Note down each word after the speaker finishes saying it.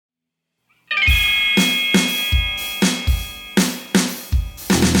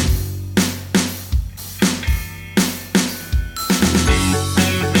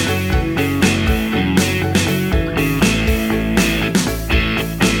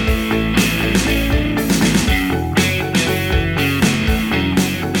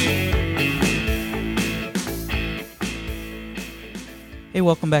Hey,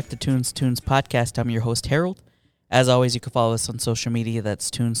 welcome back to Tunes Podcast. I'm your host, Harold. As always, you can follow us on social media.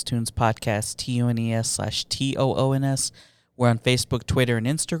 That's Tunes Podcast, TUNES/TOONS. We're on Facebook, Twitter, and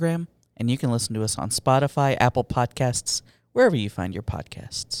Instagram. And you can listen to us on Spotify, Apple Podcasts, wherever you find your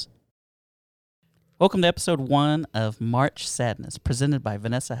podcasts. Welcome to episode 1 of March Sadness, presented by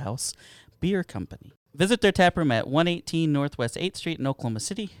Vanessa House Beer Company. Visit their taproom at 118 Northwest 8th Street in Oklahoma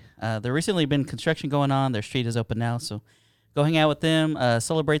City. There recently been construction going on. Their street is open now, so go hang out with them.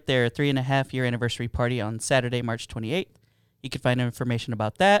 Celebrate their 3.5-year anniversary party on Saturday, March 28th. You can find information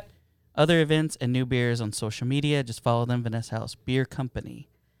about that, other events, and new beers on social media. Just follow them, Vanessa House Beer Company.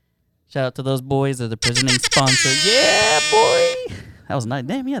 Shout out to those boys. They're the presenting sponsor. Yeah, boy. That was nice.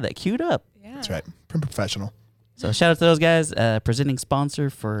 Damn, yeah, that queued up. Yeah. That's right. Pretty professional. So shout out to those guys, presenting sponsor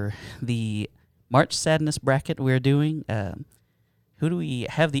for the March Sadness bracket we're doing. Who do we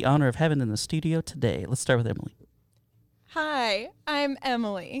have the honor of having in the studio today? Let's start with Emily. Hi, I'm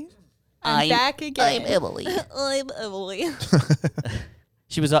Emily. I'm back again. I'm Emily. I'm Emily.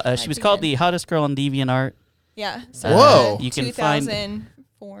 She was called the hottest girl on DeviantArt. Yeah. So whoa. You can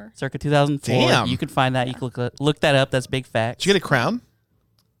 2004. Circa 2004. Damn. You can find that. You can look that up. That's big fact. Did you get a crown?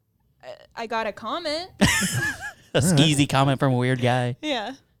 I got a comment. A skeezy comment from a weird guy.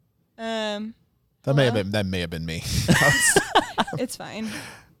 Yeah. That may have been me. It's fine.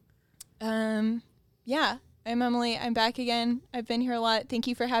 Yeah. I'm Emily. I'm back again. I've been here a lot. Thank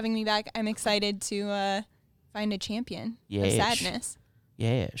you for having me back. I'm excited to find a champion of sadness.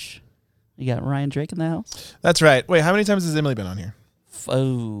 Yes. You got Ryan Drake in the house? That's right. Wait, how many times has Emily been on here?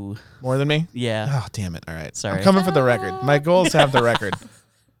 Oh. More than me? Yeah. Oh, damn it. All right. Sorry. I'm coming for the record. My goal is to have the record.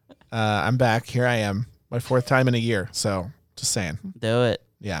 I'm back. Here I am. My 4th time in a year. So, just saying. Do it.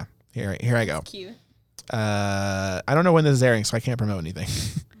 Yeah. Here I go. That's cute. I don't know when this is airing, so I can't promote anything.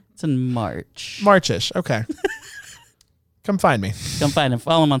 It's in March. March-ish. Okay. Come find me. Come find him.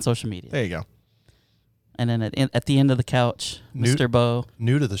 Follow him on social media. There you go. And then at the end of the couch, Mr. Bo.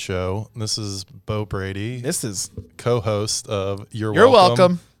 New to the show, this is Bo Brady. This is co-host of You're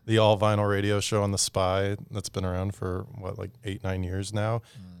Welcome, the all vinyl radio show on The Spy that's been around for, 8-9 years now.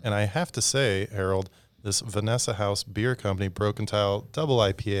 And I have to say, Harold, this Vanessa House Beer Company Broken Tile Double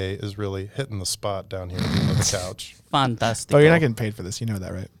IPA is really hitting the spot down here on the couch. Fantastic. Oh, you're not getting paid for this. You know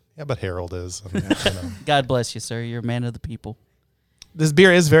that, right? Yeah, but Harold is. God bless you, sir. You're a man of the people. This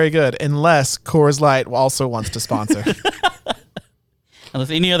beer is very good, unless Coors Light also wants to sponsor. Unless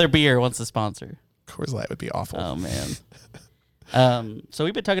any other beer wants to sponsor. Coors Light would be awful. Oh, man. So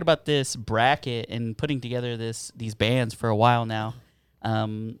we've been talking about this bracket and putting together these bands for a while now.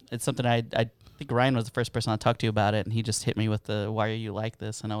 It's something I think Ryan was the first person I talked to about it, and he just hit me with the, why are you like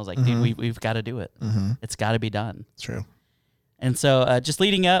this? And I was like, dude, we've got to do it. Mm-hmm. It's got to be done. It's true. And so just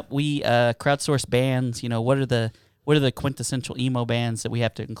leading up, we crowdsourced bands. You know, what are the quintessential emo bands that we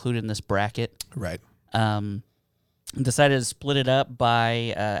have to include in this bracket? Right. Decided to split it up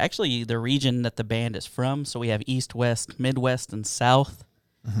by actually the region that the band is from. So we have East, West, Midwest, and South.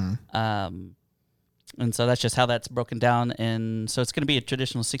 Mm-hmm. And so that's just how that's broken down. And so it's going to be a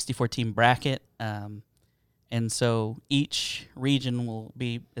traditional 64-team bracket. And so each region will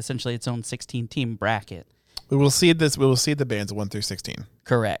be essentially its own 16-team bracket. We will seed the bands 1 through 16.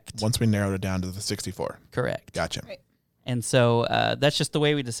 Correct. Once we narrow it down to the 64. Correct. Gotcha. Right. And so that's just the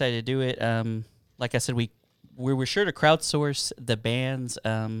way we decided to do it. Like I said, we were sure to crowdsource the bands.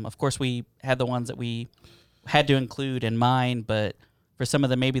 Of course, we had the ones that we had to include in mind, but for some of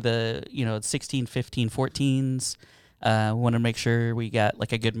them, maybe the 16, 15, 14s, we want to make sure we got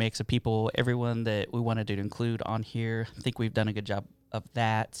like a good mix of people, everyone that we wanted to include on here. I think we've done a good job of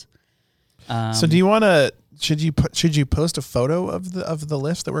that. So do you want to? Should you post a photo of the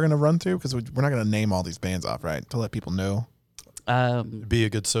list that we're going to run through? Because we're not going to name all these bands off, right? To let people know. It'd be a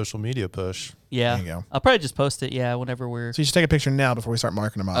good social media push. Yeah. There you go. I'll probably just post it. Yeah, whenever we're. So you should take a picture now before we start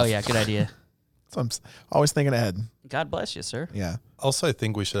marking them off. Oh yeah, good idea. So I'm always thinking ahead. God bless you, sir. Yeah. Also, I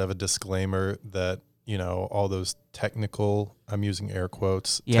think we should have a disclaimer that all those technical, I'm using air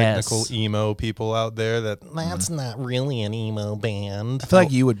quotes, technical emo people out there that's not really an emo band. I feel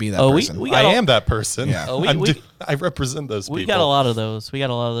like you would be that person. I am that person. Yeah. I represent those people. We got a lot of those.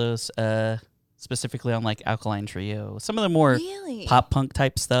 Specifically on like Alkaline Trio. Some of the more pop punk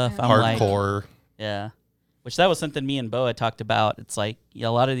type stuff. Yeah. I'm hardcore. Yeah. Which that was something me and Bo had talked about. It's like a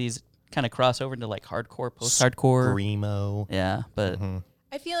lot of these kind of cross over into like hardcore, post-hardcore. Screamo. Yeah, but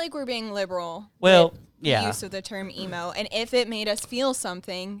I feel like we're being liberal. Well, with yeah. The use of the term emo, and if it made us feel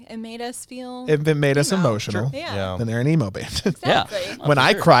something, it made us feel. If it made us emo. emotional, Yeah. then they're an emo band. Exactly. Yeah. When for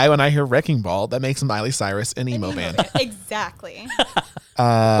I sure. cry when I hear Wrecking Ball, that makes Miley Cyrus an emo band. Exactly.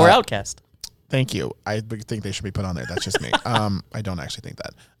 Or Outcast. Thank you. I think they should be put on there. That's just me. I don't actually think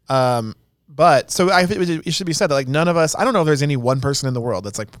that. But so it should be said that like none of us, I don't know if there's any one person in the world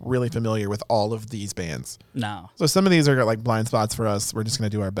that's like really familiar with all of these bands. No, So some of these are like blind spots for us. We're just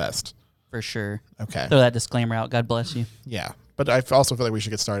going to do our best. for sure. Okay. Throw that disclaimer out. God bless you. Yeah. But I also feel like we should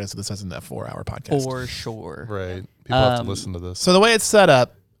get started so this isn't a 4-hour podcast. For sure. Right. People have to listen to this. So the way it's set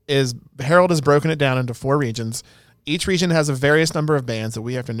up is Harold has broken it down into 4 regions. Each region has a various number of bands that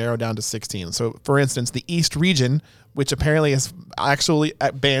we have to narrow down to 16. So, for instance, the East region, which apparently is actually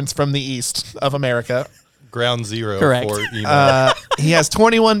bands from the East of America. Ground zero Correct. for emo. He has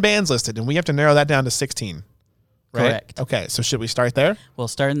 21 bands listed, and we have to narrow that down to 16. Right? Correct. Okay, so should we start there? We'll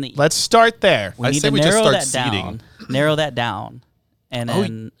start in the. Let's start there. We I need say to we just narrow start that seeding. down. Narrow that down, and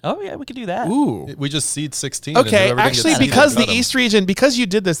then yeah, we could do that. Ooh. We just seed 16. and Okay, whoever actually, gets seeded, because the cut 'em. East region, because you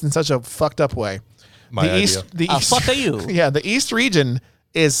did this in such a fucked up way. My the idea. East, the Oh, East, fuck you. Yeah, the East region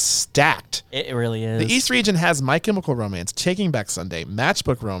is stacked. It really is. The East region has My Chemical Romance, Taking Back Sunday,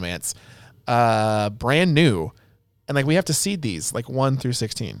 Matchbook Romance, Brand New, and like we have to seed these like 1 through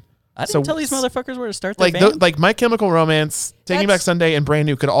 16. I didn't tell these motherfuckers where to start their Like band. like My Chemical Romance, Taking Back That's- Sunday, and Brand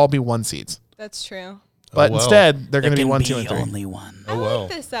New could all be 1 seeds, That's true. but well. instead they're there going to be can 1, be 2, and 3. only one. I Oh, well.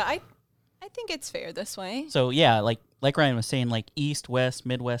 like this. I think it's fair this way. So yeah, like Ryan was saying, like East, West,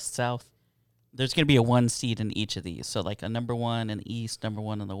 Midwest, South. There's gonna be a 1 seed in each of these. So like a number 1 in the East, number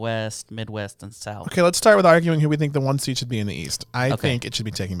 1 in the West, Midwest, and South. Okay, let's start with arguing who we think the 1 seed should be in the East. I Okay. think it should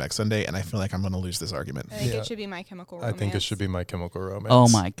be Taking Back Sunday, and I feel like I'm going to lose this argument. I think Yeah. it should be My Chemical I Romance. think it should be My Chemical Romance. Oh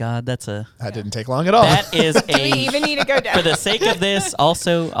my God, that's a That didn't take long at all. that is Do we a even need to go down? for the sake of this.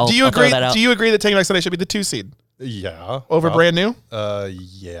 Also, I'll, do you I'll throw agree? that out. Do you agree that Taking Back Sunday should be the 2 seed Yeah. over prob- Brand New?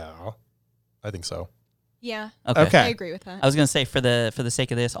 Yeah. I think so. Yeah, Okay. I agree with that. I was gonna say for the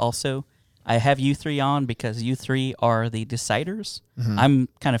sake of this, also, I have you 3 on because you 3 are the deciders. I'm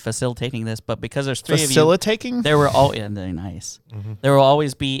kind of facilitating this, but because there's 3 of you, Facilitating? there will all yeah, very nice. There will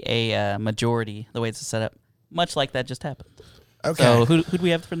always be a majority. The way it's set up, much like that just happened. Okay. So who do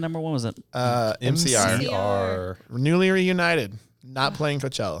we have for number 1? Was it? MCR. MCR. Newly reunited. Not playing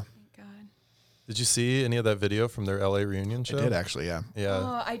Coachella. God. Did you see any of that video from their LA reunion show? I did actually, yeah. Yeah.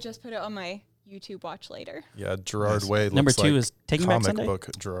 Oh, I just put it on my YouTube watch later. Yeah. Gerard Nice. Way looks Number 2 like is Taking Back comic Sunday. book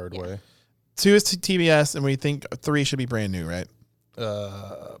Gerard Yeah. Way. 2 is TBS, and we think 3 should be Brand New, right?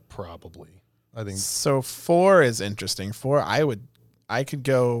 Probably. I think So 4 is interesting. 4, I could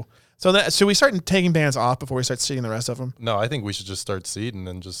go. So that, should we start taking bands off before we start seeing the rest of them? no. I think we should just start seeding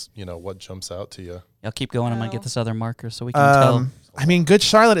and just what jumps out to you. I'll keep going. I'm gonna Oh. get this other marker so we can tell. I mean, Good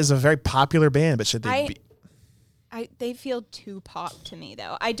Charlotte is a very popular band, but should they be? They feel too pop to me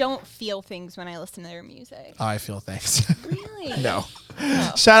though. I don't feel things when I listen to their music. Oh, I feel things. Really? No.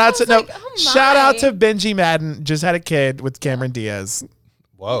 Oh. Shout out to I was like, oh shout out my. to Benji Madden. Just had a kid with Cameron Diaz.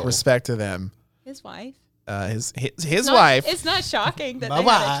 Whoa. Respect to them. His wife. His It's not- wife. It's not shocking that My they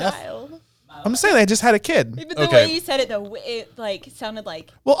had a wife. child. I'm saying they just had a kid. But the Okay. way you said it though, it like sounded like.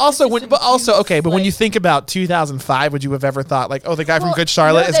 Well, also It's when, just but also juice, okay, but when you like- think about 2005, would you have ever thought like, oh, the guy from Well, Good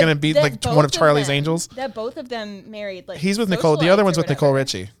Charlotte no, is that- going to be that like both one of Charlie's them- Angels? That both of them married like. He's with Nicole. The other one's with Nicole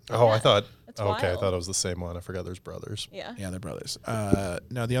Richie. Oh, I thought. That's Okay, I wild. thought it was the same one. I forgot there's brothers. Yeah. Yeah, they're brothers.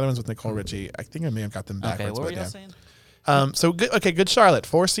 No, the other one's with Nicole Richie. I think I may have got them backwards. Okay, what were but you yeah. saying? So good. Okay, Good Charlotte,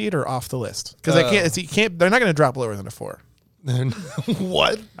 4 seed or off the list? Because I can't. You can't. They're not going to drop lower than a 4.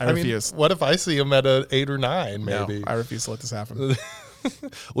 What? I mean, refuse. what if I see him at an 8 or 9? Maybe. No, I refuse to let this happen.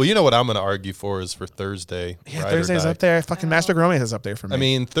 Well, you know what I'm going to argue for is for Thursday. Yeah, Ride or Thursday's Die. up there. Fucking Matchbook Romance is up there for me. I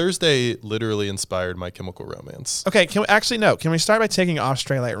mean, Thursday literally inspired My Chemical Romance. okay. Can we actually no? Can we start by taking off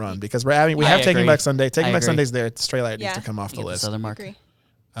Straight Light Run because we I have Taking agree. Back Sunday. Taking I Back agree. Sunday's there. Straight Light needs Yeah. to come off the Get this list. other marker. Agree.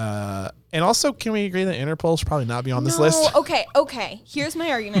 And also, can we agree that Interpol should probably not be on this No, list? Okay. Here's my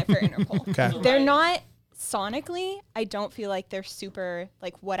argument for Interpol. Okay. They're not sonically. I don't feel like they're super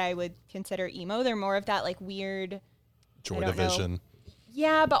like what I would consider emo. They're more of that like weird. Joy I don't know. Division.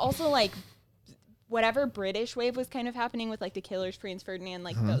 Yeah, but also like whatever British wave was kind of happening with like the Killers, Franz Ferdinand,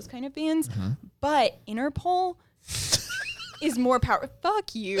 like those kind of bands. But Interpol is more power.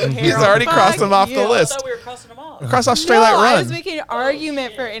 Fuck you, Harold. He's already Fuck crossed them off the you. list. we were crossing them off. Cross off Straight No, Light I Run. was making an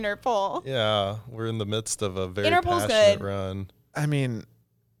argument for Interpol. Yeah, we're in the midst of a very Interpol's passionate good. run. I mean,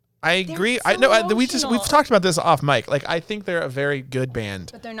 I They're agree. so I know we've emotional. talked about this off mic. Like, I think they're a very good band.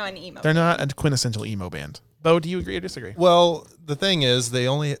 But they're not an emo. They're not a quintessential emo band. Bo, do you agree or disagree? Well, the thing is,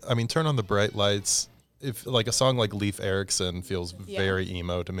 Turn on the Bright Lights. If like a song like Leif Erikson feels Yeah. very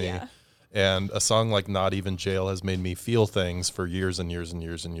emo to me. Yeah. And a song like Not Even Jail has made me feel things for years and years and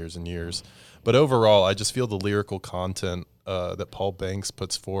years and years and years. But overall, I just feel the lyrical content that Paul Banks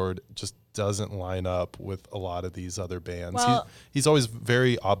puts forward just doesn't line up with a lot of these other bands. Well- He's always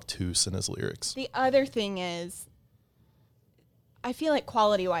very obtuse in his lyrics. The other thing is, I feel like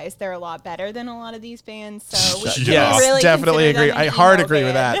quality-wise, they're a lot better than a lot of these bands. So we should Yes, really definitely consider them agree. an I hard emo agree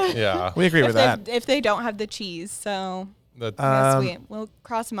with band. that. Yeah. We agree with that. If they don't have the cheese, so That, I guess we'll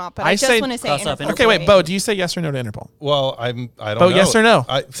cross them off. But I I just say want to say cross off Interpol. Okay, wait, Bo, do you say yes or no to Interpol? well, I don't Bo, know. yes or no?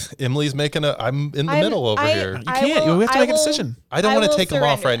 Emily's making I'm in the middle over here. You can't. You have to make a decision. I don't want to will take them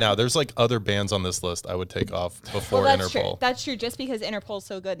off surrender right now. them. There's like other bands on this list I would take off before Well, that's Interpol. true. That's true. Just because Interpol's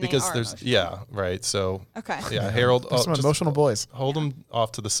so good, and Because they are there's emotional. right. So Okay. yeah, Harold. There's some just emotional boys. Hold them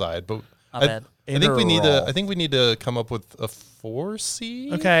off to the side. But Not bad. I think we need to. Interroll. I think we need to come up with a 4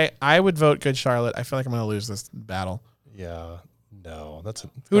 seed. Okay, I would vote Good Charlotte. I feel like I'm going to lose this battle. Yeah. No, that's.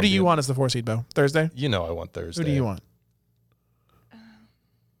 Who do you want as the 4 seed, Bo? Thursday? You know, I want Thursday. Who do you want?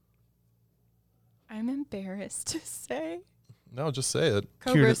 I'm embarrassed to say No, just say it.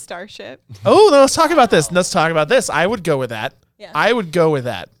 Cobra Cute. Starship. Oh, no, let's talk about this. Let's talk about this. I would go with that. Yeah. I would go with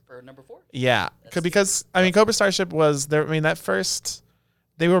that. For number 4? Yeah, because I mean, Cobra Starship was there. I mean, that first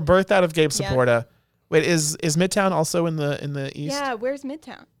they were birthed out of Gabe Yeah. Saporta. Wait, is Midtown also in the east? Yeah. Where's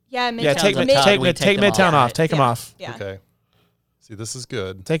Midtown? Yeah, Midtown. Yeah, take up Mid- top. take We Mid- take take them Midtown off. off. Take them Yeah. off. Yeah. Okay. See, this is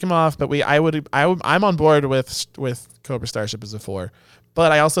good. Take them off. But I'm on board with Cobra Starship as a 4.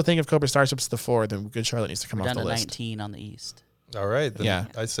 But I also think if Cobra Starship's the 4, then Good Charlotte needs to come We're off down the to list. 19 on the East. All right. Then Yeah.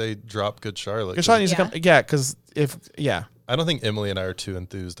 I say drop Good Charlotte. Good Charlotte needs to Yeah. come. Yeah, because I I don't think Emily and I are too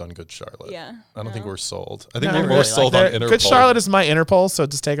enthused on Good Charlotte. Yeah. I don't think no. we're sold. I think No, we're we're more really sold like on they're- Interpol. Good Charlotte is my Interpol, so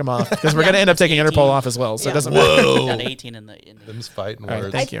just take them off because we're Yeah. gonna end up taking 18. Interpol off as well. So Yeah. it doesn't matter. Whoa. Down to 18 in the Them's fighting All right,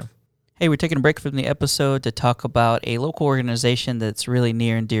 words. thank you. Hey, we're taking a break from the episode to talk about a local organization that's really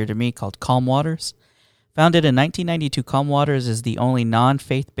near and dear to me called Calm Waters. Founded in 1992, Calm Waters is the only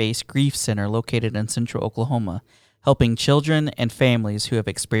non-faith-based grief center located in central Oklahoma, helping children and families who have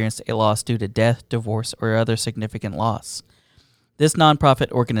experienced a loss due to death, divorce, or other significant loss. This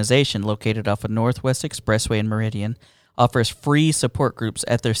nonprofit organization, located off of Northwest Expressway in Meridian, offers free support groups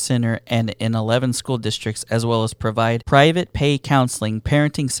at their center and in 11 school districts, as well as provide private pay counseling,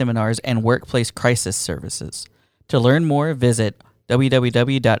 parenting seminars, and workplace crisis services. To learn more, visit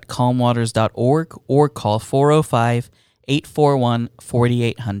www.calmwaters.org or call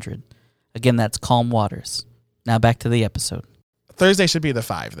 405-841-4800. Again, that's Calm Waters. Now back to the episode. Thursday should be the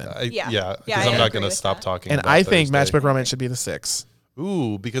 5 then. Yeah. Yeah, Yeah, because I I'm not agree going to with stop that. talking And about I think Thursday. Matchbook Romance should be the 6.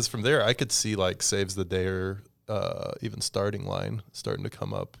 Ooh, because from there I could see like Saves the Day or even Starting Line starting to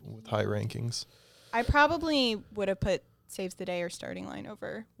come up with high rankings. I probably would have put Saves the Day or Starting Line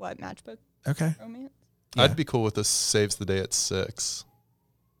over Matchbook Okay. Romance. Yeah. I'd be cool with this Saves the Day at 6.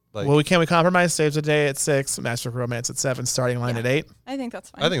 Like, Well, we compromise. Saves the Day at 6. Matchbook Romance at 7. Starting Line Yeah. at 8. I think that's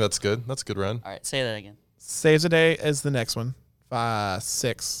fine. I think that's good. That's a good run. All right, say that again. Saves the Day is the next one.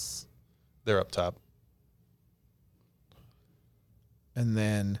 6. They're up top. And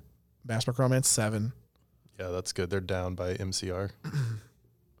then Matchbook Romance 7. Yeah, that's good. They're down by MCR.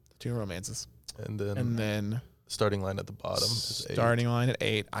 2 romances. And then, And then Starting Line at the bottom is 8. Starting Line at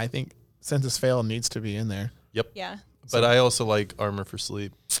 8. I think Census Fail needs to be in there. yeah. But I also like Armor for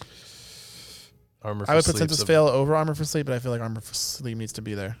Sleep. Armor for I would put Sleep's Census a- Fail over Armor for Sleep, but I feel like Armor for Sleep needs to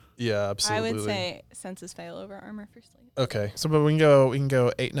be there. Yeah, absolutely. I would say Census Fail over Armor for Sleep. Okay. So, but we can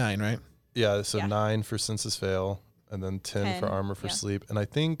go 8, 9, right? Yeah, so Yeah. 9 for Census Fail, and then 10 for 10, Armor for yeah. Sleep. And I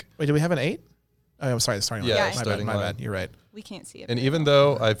think, Wait, do we have an 8? Oh, I'm sorry, the Starting Yeah, Line. Yeah, my Starting bad, my Line. bad. You're right. We can't see it. and very even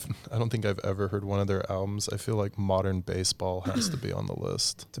well. though I don't think I've ever heard one of their albums, I feel like Modern Baseball has to be on the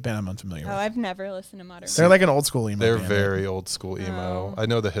list. It's a band I'm unfamiliar Oh, with. I've never listened to Modern. They're like an old school emo They're band, very old school emo. Oh. I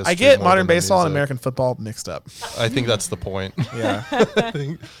know the history. I get more Modern than the Baseball and music. American Football mixed up. I think that's the point. Yeah. I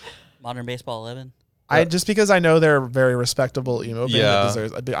think- Modern Baseball 11. Just because I know they're a very respectable emo band Yeah. that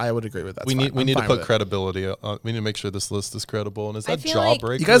deserves, I would agree with that. we need to put credibility. We need to make sure this list is credible. And is I that feel like-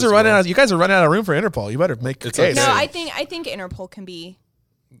 Jawbreaker? You guys are as running well? out. You guys are running out of room for Interpol. You better make a It's case. No, okay. I think Interpol can be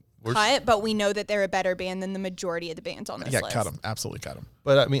We're- cut, but we know that they're a better band than the majority of the bands on this Yeah, list. cut them. Absolutely cut them.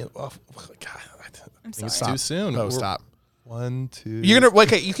 But I mean, God, I I'm think it's sorry. too soon. Oh, We're stop. 1, 2. You're gonna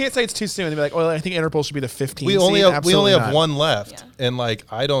okay. You can't say it's too soon and be like, "Oh, I think Interpol should be the 15." We only seed. have Absolutely one not. left, Yeah. and like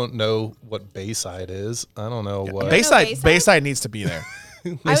I don't know what Bayside is. I don't know what. Bayside. Bayside? Bayside needs to be there.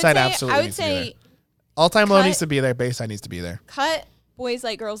 Bayside absolutely I would needs to be there. say All Time Low cut- needs to be there. Bayside needs to be there. cut Boys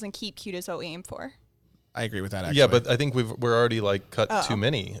Like Girls and keep Cute is what we aim for. I agree with that. Actually. Yeah, but I think we're already like cut Oh. too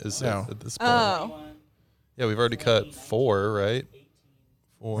many. No. At this point? Oh, Yeah, we've already cut 4, right?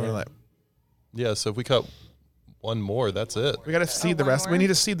 4. We're like, Yeah, so if we cut one more, that's it. we gotta seed the one rest. We more? need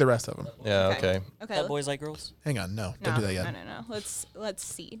to seed the rest of them. Yeah. Okay. okay. That Boys Like Girls? Hang on, no, No, don't do that yet. No. Let's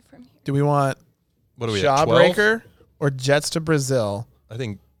seed from here. Do we want What do we have? 12? Jawbreaker or Jets to Brazil. I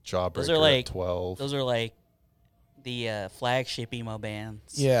think Jawbreaker Those are like at 12. Those are like the flagship emo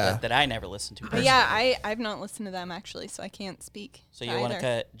bands. Yeah. That I never listened to. But yeah, I've not listened to them actually, so I can't speak. So to you want to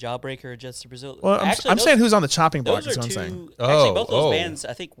either. cut Jawbreaker or Jets to Brazil? Well, I'm saying who's on the chopping block. Those Is are what I'm two. saying. Actually, both those Oh. bands.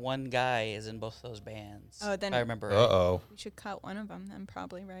 I think one guy is in both those bands. Oh, then if I remember. Right. Uh-oh. We should cut one of them then,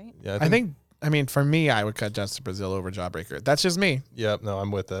 probably, right? Yeah, I mean, for me, I would cut Jets to Brazil over Jawbreaker. That's just me. Yeah, no,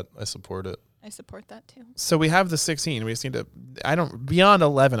 I'm with that. I support it. I support that too. So we have the 16. We just need to. Beyond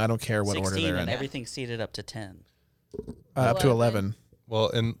 11. I don't care what 16 order they're in. and everything seated up to 10. Up to 11. Well,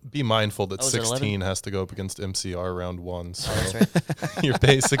 and be mindful that Oh, is it 16 has to go up against MCR round 1. So Oh, that's right. you're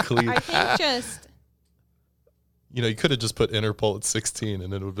basically, I think just you could have just put Interpol at 16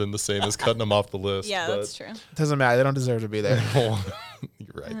 and it would have been the same as cutting them off the list. yeah, but that's true. Doesn't matter. They don't deserve to be there.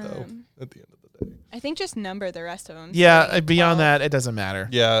 You're right, though, at the end of the day. I think just number the rest of them. Yeah. Beyond that, it doesn't matter.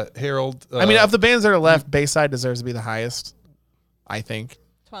 Yeah, Harold. I mean, of the bands that are left, Bayside deserves to be the highest. I think.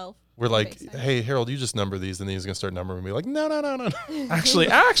 12. we're like, Bayside. hey, Harold, you just number these, and then he's going to start numbering and be like, no. Actually,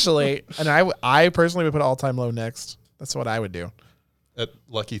 and I personally would put All Time Low next. That's what I would do. At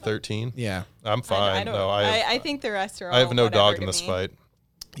Lucky 13. Yeah. I'm fine. I think the rest are all I have no whatever dog to in this me. fight.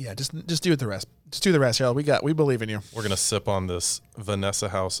 Yeah. Just do the rest. Just do the rest, Harold. We believe in you. We're going to sip on this Vanessa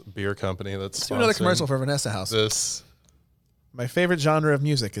House beer company that's Let's do another sponsoring commercial for Vanessa House. this. My favorite genre of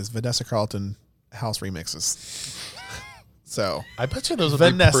music is Vanessa Carlton house remixes. So I bet you those would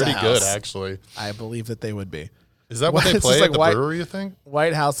be Vanessa pretty good, House. actually. I believe that they would be. Is that what they It's just play like at the white- brewery, you think?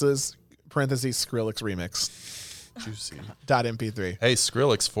 White Houses parentheses Skrillex remix Juicy. .mp3. Hey,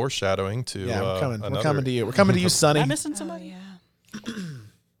 Skrillex foreshadowing to Yeah, we're coming. We're another- coming to you. We're coming to you, Am Sonny. I missing Oh, somebody? yeah.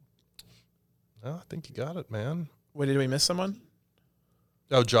 Oh, I think you got it, man. Wait, did we miss someone?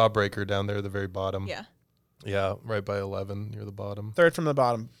 Oh, Jawbreaker down there at the very bottom. Yeah. Yeah, right by 11 near the bottom. Third from the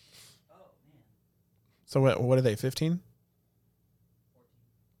bottom. So what are they? 15?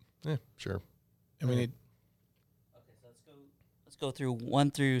 Yeah, sure. And we need. Okay, so let's go through 1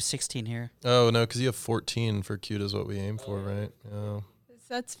 through 16 here. Oh, no, because you have 14 for cute is what we aim for, right? Yeah.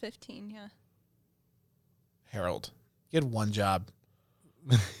 That's 15, yeah. Harold. You had one job.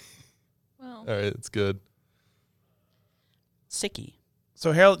 Well, All right, it's good. Sicky.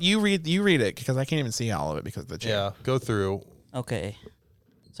 So Harold, you read it because I can't even see all of it because of the chair. Yeah, go through. Okay.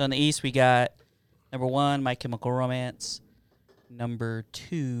 So in the East, we got number 1, My Chemical Romance. Number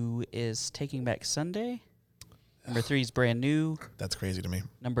 2 is Taking Back Sunday. Number 3 is Brand New. That's crazy to me.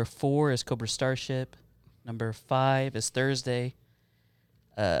 Number 4 is Cobra Starship. Number 5 is Thursday.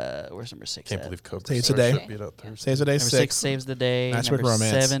 Where's number 6 Can't at? believe Cobra Saves the Starship day. beat out Thursday. Saves the day. Number 6 6. Saves the Day. Matchbook Number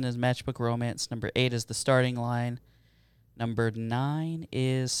Romance. 7 is Matchbook Romance. Number 8 is The Starting Line. Number 9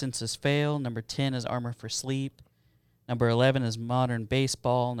 is Census Fail. Number 10 is Armor for Sleep. Number 11 is Modern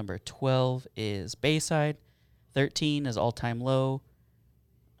Baseball. Number 12 is Bayside. 13 is All Time Low.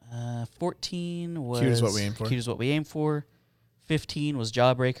 14 was Cute Is What We Aim For. Cute Is What We Aim For. 15 was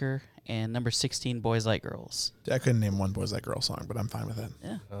Jawbreaker. And number 16, Boys Like Girls. I couldn't name one Boys Like Girl song, but I'm fine with it.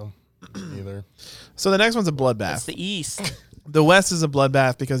 Yeah. No, either. So the next one's a That's bloodbath. the East. The West is a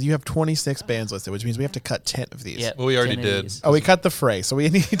bloodbath because you have 26 bands listed, which means we have to cut 10 of these. Yeah. Well, we already 10 of did. these. Oh, we cut the Fray, so we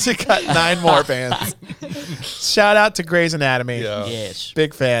need to cut 9 more bands. Shout out to Grey's Anatomy. Yeah. Yes.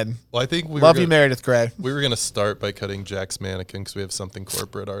 Big fan. Well, I think Love you, Meredith Grey. We were going to start by cutting Jack's Mannequin because we have something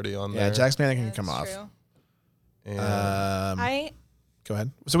corporate already on there. Yeah, Jack's Mannequin that's can come off. true. And Go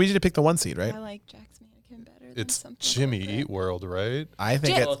ahead. So we need to pick the 1 seed, right? I like Jack's Mannequin better than it's something Jimmy corporate. Eat World, right? I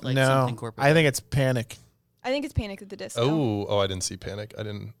think Jim- it's Both like no. something corporate. I think it's Panic. I think it's Panic at the Disco. Oh, I didn't see Panic. I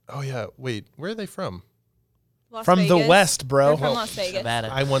didn't. Oh, yeah. Wait, where are they from? Las From the Vegas. West, bro. They're from Well, Las Vegas. Nevada.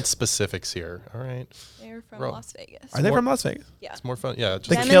 I want specifics here. All right. They're from Bro. Las Vegas. Are they more- from Las Vegas? Yeah. It's more fun. Yeah. The Just,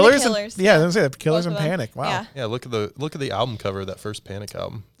 Them and the Killers. Killers, yeah, I yeah. was gonna say the Killers Both and of them. Panic. Wow. Yeah. yeah. Look at the album cover of that first Panic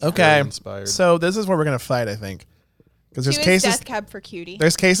album. It's Okay. very inspired. So this is where we're gonna fight, I think, because there's Two is cases. Death Cab for Cutie.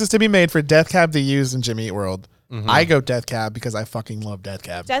 There's cases to be made for Death Cab to use in Jimmy Eat World. Mhm. I go Death Cab because I fucking love Death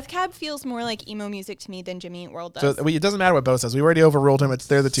Cab. Death Cab feels more like emo music to me than Jimmy Eat World So does. it doesn't matter what Bo says. We already overruled him.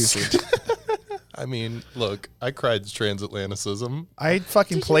 They're the 2 seed. I mean, look, I cried transatlanticism. I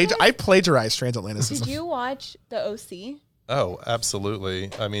fucking Did you guys- I plagiarized transatlanticism. Did you watch the OC? Oh,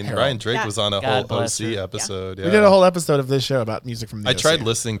 absolutely. I mean, Harold. Ryan Drake That- was on a God whole bless OC her. episode. Yeah. We did a whole episode of this show about music from the I OC. tried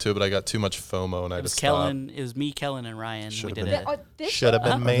listening to it, but I got too much FOMO and I It was just Kellen. It was me, Kellen, and Ryan. Should've we did been. it. This Should have show?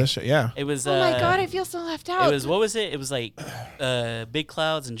 been Oh, me. this shit, yeah. It was. Oh my god, I feel so left out. It was what was it? It was like Big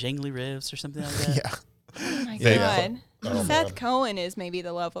Clouds and Jangly Riffs or something like that. Yeah. Oh my Yeah. god. Oh, Seth man. Cohen is maybe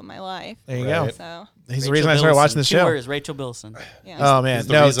the love of my life. There you Right. go. So He's the Rachel reason I started Bilson. watching the 2 show. words, Rachel Bilson. yeah. Oh man, He's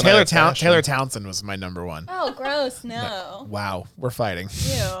the no. reason I have passion. Taylor Townsend was my number 1. Oh, gross! No. Wow, we're fighting.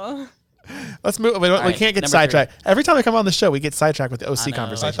 Ew. Let's move. We right, can't get number sidetracked. Every time we come on the show, we get sidetracked with the OC I know.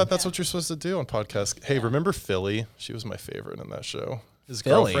 conversation. I thought that's what you're supposed to do on podcasts. Hey, remember Philly? She was my favorite in that show. His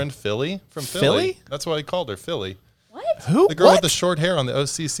Philly? girlfriend, Philly, from Philly? Philly. That's why he called her Philly. What? Who? The girl What? with the short hair on the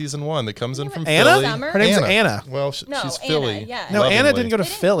OC season 1 that comes in from Anna? Philly. Summer? Her name's Anna. Well, No, she's Anna, Philly. yeah. No, Anna lovingly. didn't go to They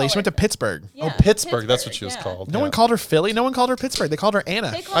didn't Philly. call She went her- to Pittsburgh. Yeah, Oh, Pittsburgh. That's what she was yeah. called. No yeah. one called her Philly. No one called her Pittsburgh. They called her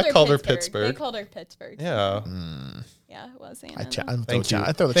Anna. They called, I her, called her Pittsburgh. They Pittsburgh. called her Pittsburgh. Yeah. Yeah, it was Anna. I throw the Thank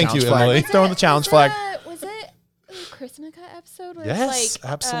challenge you, flag. Emily. Throwing the challenge flag. Was it a Christmas episode where Yes, it's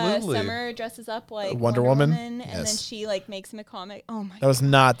like absolutely. Summer dresses up like Wonder Woman? and then Yes. she like makes him a comic. Oh my That was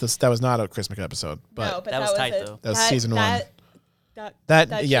not this. That was not a Christmas episode. But no, but That was tight, though. That was season one. That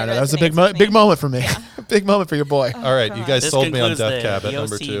that shit was a big resonates with big me. moment for me. big moment for your boy. All right, you God. guys This sold me on concludes Death the Cab at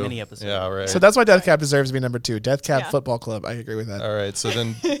number OC 2. mini episode. Yeah, right. So that's why Death Cab deserves to be number 2. Death Cab Yeah. Football Club. I agree with that. All right, so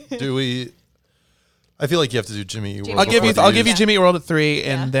then do we? I feel like you have to do Jimmy Eat World. I'll give you. before I'll the give you U's. Jimmy Eat World at 3,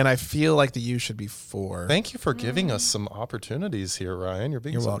 Yeah. and then I feel like the U should be 4. Thank you for giving us some opportunities here, Ryan. You're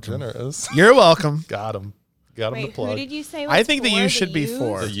being You're so welcome. generous. You're welcome. Got him. Got him Wait, to plug. who did you say? I Was think the four? U should be U's?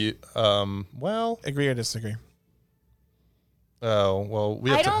 4. Well, Agree or disagree? oh well,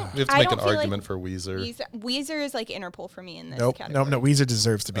 we I have don't- to I make don't an feel like argument for Weezer. Weezer is like Interpol for me in this Nope. category. No. Weezer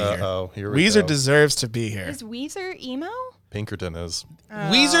deserves to be here. Oh, here we Weezer go. deserves to be here. Is Weezer emo? Pinkerton is.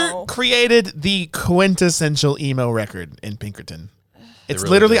 Weezer Oh. created the quintessential emo record in Pinkerton. It's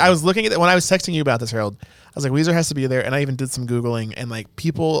really literally, did. I was looking at it when I was texting you about this, Harold. I was like, Weezer has to be there. And I even did some Googling, and like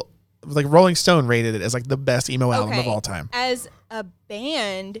people, like Rolling Stone rated it as like the best emo album of all time. As a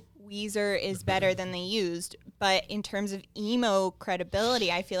band, Weezer is better than The Used, but in terms of emo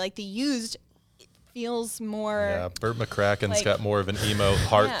credibility, I feel like The Used feels more. Yeah, Burt McCracken's Like- got more of an emo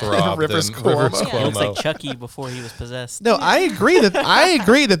heartthrob Rivers than Cuomo. Rivers Yeah. He looks like Cuomo. Chucky before he was possessed. No, I agree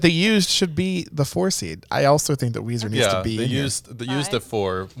that the Used should be the 4 seed. I also think that Weezer needs to Yeah, be the in here. used at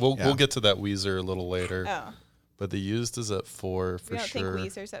 4. We'll Yeah. get to that Weezer a little later, Oh, but the used is at 4 for we don't sure.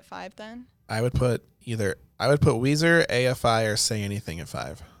 think Weezer's at 5 then? I would put Weezer, AFI, or Say Anything at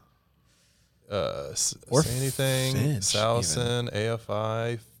 5. Or Say Anything, Finch, Salson,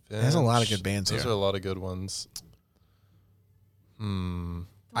 AFI. There's a lot of Finch. good bands Those here. are a lot of good ones. The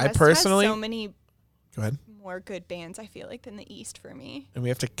I West personally- has so many Go ahead. more good bands, I feel like, than the East for me. And we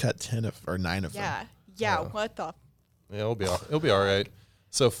have to cut 10 or 9 of them. Yeah. Yeah. What the? Yeah, it'll be all right.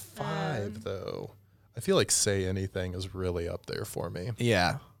 So 5 though. I feel like Say Anything is really up there for me.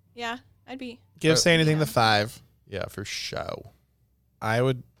 Yeah. Yeah, I'd be. Give Say Anything yeah. the 5. Yeah, for show. I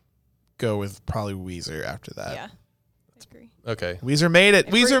would go with probably Weezer after that. Yeah. I agree. Okay. Weezer made it.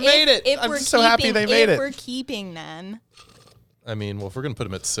 If we're- Weezer made it. if I'm we're just so happy keeping- they made If it. we're keeping them. I mean, well, if we're gonna put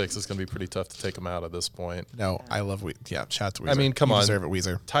him at 6, it's gonna be pretty tough to take him out at this point. No, I love Weezer. Yeah, shout out to Weezer. I mean, come You on. deserve it,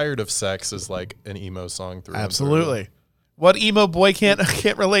 Weezer. Tired of Sex is like an emo song through. and Absolutely. What emo boy can't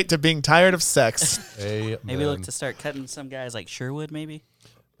relate to being tired of sex? through. Amen. Maybe look to start cutting some guys like Sherwood, maybe.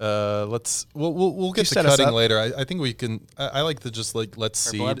 We'll get to set us cutting up? later. I think we can. I like to just like let's Or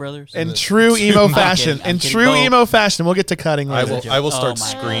see. Blood Brothers. In true emo fashion. I'm In kidding. true Bo- emo fashion. We'll get to cutting I later. will. I will Oh start my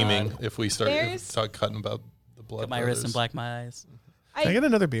screaming God. if we start talk cutting about the blood. Cut my wrists and Brothers. black my eyes. Can I get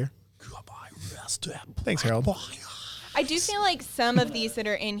another beer? Thanks, Harold. I do feel like some of these that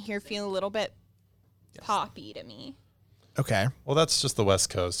are in here feel a little bit poppy to me. Okay. Well, that's just the West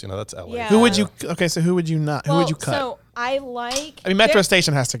Coast. You know, that's LA. Yeah. Who would you? Okay, so who would you not? Who would you cut? So I like. I mean, Metro there-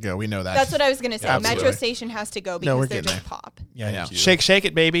 Station has to go. We know that. That's what I was gonna say. Absolutely. Metro Station has to go No, we're because they're getting just pop. Yeah, yeah. Thank you. Shake, shake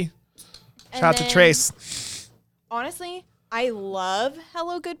it, baby. And Shout out to then, Trace. Honestly, I love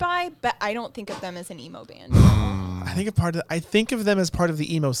Hello Goodbye, but I don't think of them as an emo band. I think of them as part of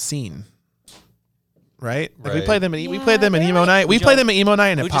the emo scene. Right? Like we Right. play them in we Yeah, play them in they're emo like- night. We Who play just- them in emo night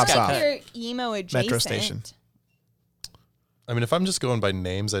and who it just pops got off. cut? They're emo adjacent. Metro Station. I mean, if I'm just going by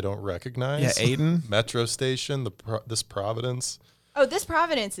names I don't recognize. Yeah, Aiden. Metro Station. This Providence. Oh, this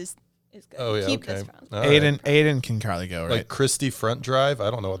Providence is good. Oh yeah. Keep okay. this Providence. All right. Aiden can probably go, right? Like Christie Front Drive.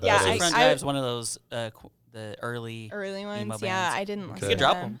 I don't know what Yeah, that I- is. Front Drive's one of those the early. Early ones. emo Yeah, bands. I didn't listen You to could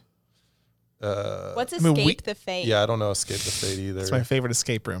drop them. them. What's I Escape mean, the Fate? Yeah, I don't know Escape the Fate either. It's my favorite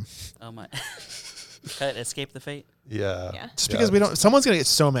escape room. Oh my! Cut Escape the Fate. Yeah. Yeah. Just Yeah. because we don't someone's gonna get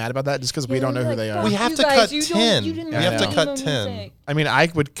so mad about that just because we don't know who they are. We have to cut 10. You didn't We have listen to cut emo 10. music. I mean, I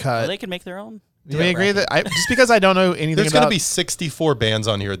would Well, cut. they can make their own. Do we agree that just because I don't know anything There's about going to be 64 bands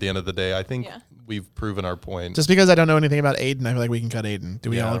on here at the end of the day. I think Yeah. we've proven our point. just because I don't know anything about Aiden, I feel like we can cut Aiden. Do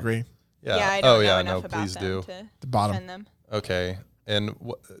we all Yeah. agree? Yeah, I oh don't know yeah, enough no, about please them do. to The bottom. defend them. Okay. And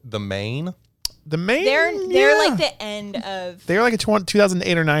the main? The main, They're like the end of. they're like a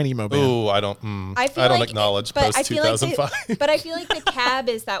 2008 or 9 emo band. Ooh, I don't acknowledge but post I feel like 2005. but I feel like the cab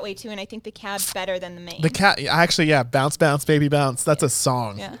is that way too, and I think the cab's better than the main. The cat, actually, yeah, Bounce Bounce Baby Bounce. That's a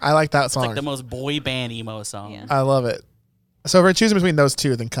song. Yeah. I like that It's song. like the most boy band emo song. Yeah. I love it. So if we're choosing between those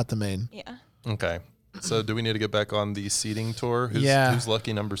two, then cut the main. Yeah. Okay. So do we need to get back on the seating tour? Who's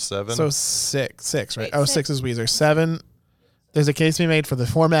lucky number 7? So six, right? Wait, Oh, six. 6 is Weezer. 7, there's a case to be made for the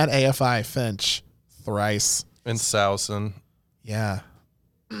format AFI Finch. Thrice. and Sousen. Yeah.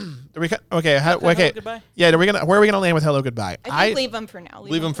 Okay. Hello, goodbye. Yeah. Where are we gonna land with Hello Goodbye? I think leave them for now.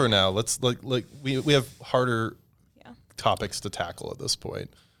 Leave them for now. Let's we have harder Yeah. topics to tackle at this point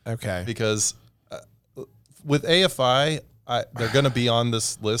Okay. because with AFI, they're going to be on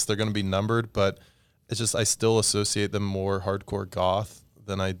this list. They're going to be numbered, but it's just I still associate them more hardcore goth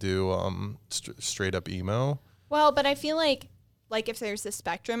than I do straight up emo. Well, but I feel like if there's a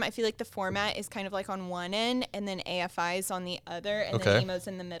spectrum, I feel like the format is kind of like on one end, and then AFI is on the other, and then emo's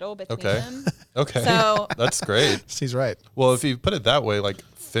in the middle between them. Okay. So That's great. She's right. Well, if you put it that way, like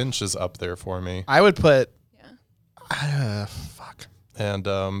Finch is up there for me. I would put. yeah. Fuck. And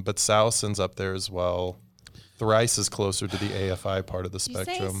but Sousen's up there as well. Thrice is closer to the AFI part of the Do you say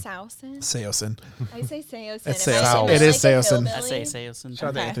spectrum. Sousen? Seosin. I say Seosin. It's Am I Seosin. like It is a Seosin. I say hillbilly? Seosin. Shout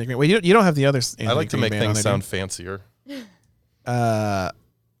out to Okay. Anthony Green. Well, you don't have the others. I like to make things sound fancier.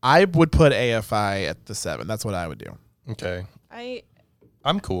 I would put AFI at the 7. That's what I would do. Okay.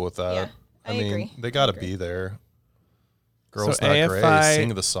 I'm cool with that. Yeah, I mean, agree. they got to I agree. be there. Girls So Not AFI Grey, Sing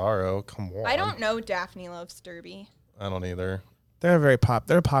the Sorrow. Come on. I don't know Daphne Loves Derby. I don't either. They're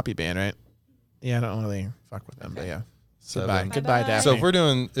They're a poppy band, right? Yeah, I don't really fuck with them, but yeah. 7. Goodbye. Goodbye, Bye-bye. Daphne.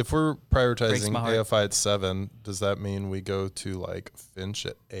 So if we're prioritizing my heart. AFI at 7, does that mean we go to like Finch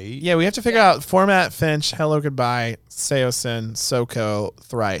at 8? yeah, we have to figure out format, Finch, Hello Goodbye, Seosin, Soko,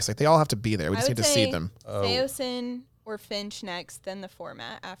 Thrice. Like they all have to be there. We I just need would to see say them. Seosin or Finch next, then the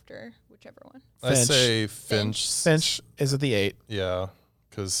format after, whichever one. I Finch. say Finch. Finch is at the 8. Yeah,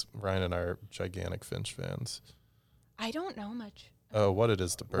 because Ryan and I are gigantic Finch fans. I don't know much. What It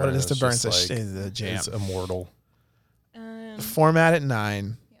Is to Burn. What It Is to Burn just is a jam. It's immortal. Format at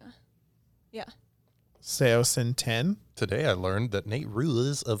 9. Yeah. Seosin 10. Today I learned that Nate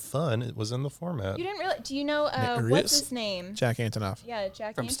Ruiz of Fun it was in the format. You didn't really. Do you know Nick what's Riz? his name? Jack Antonoff. Yeah,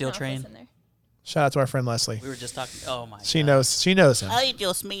 Jack From Steel Antonoff Train? was in there. Shout out to our friend Leslie. We were just talking. Oh my. She God. knows. She knows him. I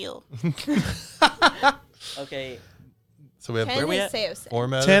just meal. Okay. So we have 10 we is at? Seosin.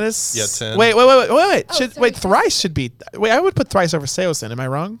 format. Ten is. Yeah, 10. Wait. Oh, Should, sorry, wait, 10. Thrice should be. Wait, I would put Thrice over Seosin. Am I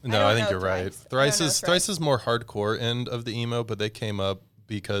wrong? No, I I, don't think know you're right. Thrice. I don't know Thrice is more hardcore end of the emo, but they came up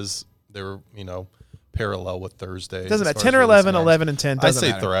because they were parallel with Thursday. Doesn't as matter. far 10 as or 11, release 11 and 10 I doesn't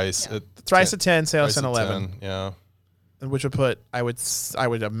say matter. Thrice. Yeah. Thrice at 10, Thrice Seosin at 11. 10, yeah. Which would put, I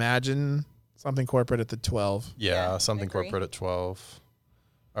would imagine something corporate at the 12. Yeah, Yeah, something agree. corporate at 12.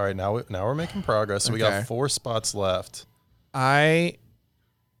 All right, now we're making progress. So we Okay. got 4 spots left. I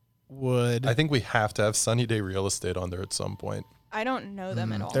would. I think we have to have Sunny Day Real Estate on there at some point. I don't know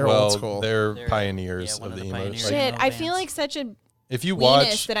them at all. They're well, old school. They're They're- pioneers yeah, one of of the the emo. pioneers. Like, Shit, emo I feel bands. like such a if you weenus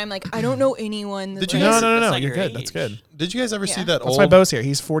watch, that I'm like, I don't know anyone. Did you like- guys- no, That's like you're your good. That's age. good. did you guys ever see Yeah. that That's old? why Bo's here.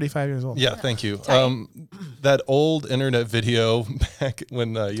 He's 45 years old. Yeah, thank you. Tight. That old internet video back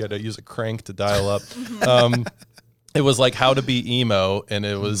when you had to use a crank to dial up. It was like how to be emo, and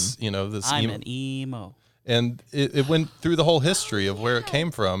it was this I'm emo, an emo. and it went through the whole history of where it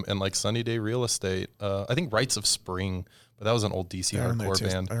came from, and like Sunny Day Real Estate. I think Rites of Spring, but that was an old DC They're on there hardcore too.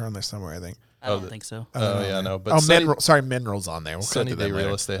 band. They're on there somewhere, I think. I don't think so. Oh yeah, no, but Oh, Sunny, Minerals on there. We'll Sunny cut to Day them Real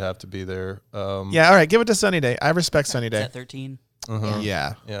later. Estate have to be there. Yeah, all right. Give it to Sunny Day. I respect Sunny Is Day. that 13? uh-huh.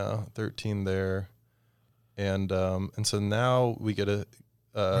 Yeah. Yeah, 13 there, and so now we get to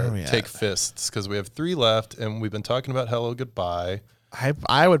are we take at? fists because we have 3 left, and we've been talking about Hello Goodbye.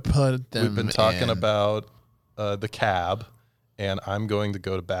 I would put them. We've been talking in. about the Cab, and I'm going to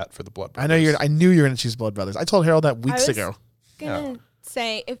go to bat for the Blood I Brothers. know I knew you were gonna choose Blood Brothers. I told Harold that weeks was- ago. Gonna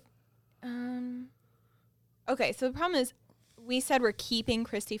say if okay, so the problem is we said we're keeping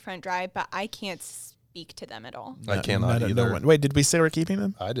Christie Front Drive, but I can't speak to them at all. I cannot No either. one. Wait, did we say we're keeping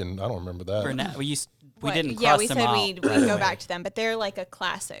them? I don't remember that. For now, we What- didn't cross yeah, we them said out we'd right go away. back to them, but they're like a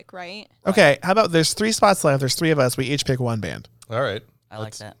classic, right? Okay, how about there's 3 spots left. There's 3 of us. We each pick one band. All right. I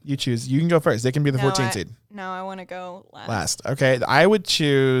like that. You choose. You can go first. They can be the 14 I, seed. No, I want to go last. Last. Okay, I would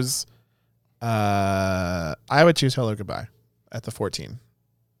choose. I would choose Hello Goodbye at the 14.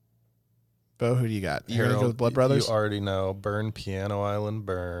 Bo, who do you got? You're gonna go with Blood Brothers. You already know. Burn, Piano Island,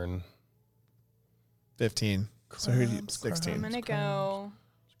 Burn. 15. So who do you? Crabs, 16. I'm gonna go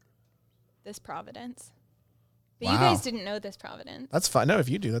This Providence. But you Wow. guys didn't know This Providence. That's fine. No, if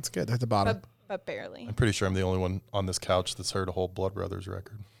you do, that's good. At the bottom. but barely. I'm pretty sure I'm the only one on this couch that's heard a whole Blood Brothers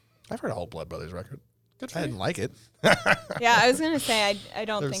record. I've heard a whole Blood Brothers record. Good I didn't like it. Yeah, I was gonna say I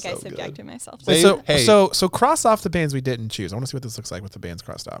don't They're think I so good. subjected myself to They- that. So cross off the bands we didn't choose. I want to see what this looks like with the bands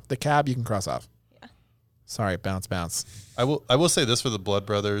crossed off. The Cab you can cross off. Yeah. Sorry, bounce. I will say this for the Blood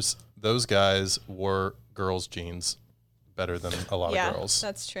Brothers: those guys wore girls' jeans better than a lot Yeah, of girls.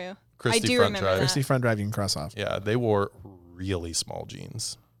 that's true. Christy I do Front remember Drive. that. Christy Front Drive you can cross off. Yeah, they wore really small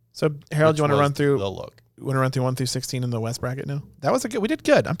jeans. So Harold, you which want to was run through? the look? You want to run through 1 through 16 in the West bracket now? That was a good. We did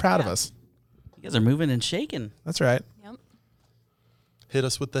good. I'm proud of Yeah. us. You guys are moving and shaking. That's right. Yep. Hit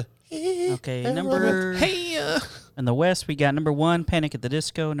us with the. Okay, number in the West we got number 1, Panic at the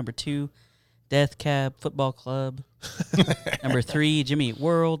Disco. Number 2, Death Cab Football Club. Number 3, Jimmy Eat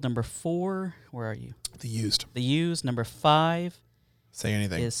World. Number 4, where are you? The Used. The Used. Number 5 Say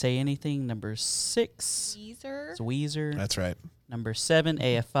anything. is Say Anything. Number 6 Weezer. is Weezer. That's right. Number 7,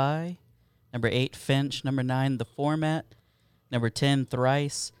 AFI. Number 8, Finch. Number 9, The Format. Number 10,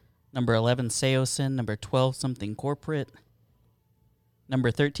 Thrice. Number 11, Seosin. Number 12, Something Corporate.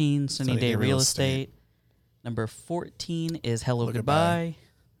 Number 13, Sunny Day Real Estate. Number 14 is Hello Hello Goodbye.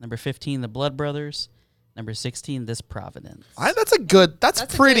 Number 15, The Blood Brothers. Number 16, This Providence. That's a good. That's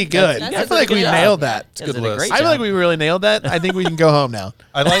That's a pretty good- good. that's I a feel like good we job. nailed that. You guys good did a list. great I feel job. like we really nailed that. I think we can go home now.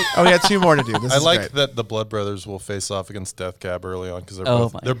 I like. Oh, we got 2 more to do. This I is like great. that the Blood Brothers will face off against Death Cab early on because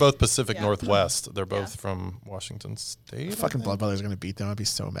Oh my. they're both Pacific Yeah. Northwest. They're both Yeah. from Washington State. I Fucking think. Blood Brothers are gonna beat them. I'd be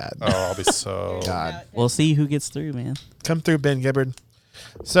so mad. Oh, I'll be so. God. We'll see who gets through, man. Come through, Ben Gibbard.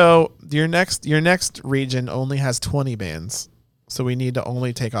 So your next region only has 20 bands, so we need to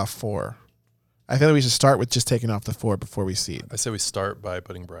only take off 4. I feel like we should start with just taking off the 4 before we seed. I say we start by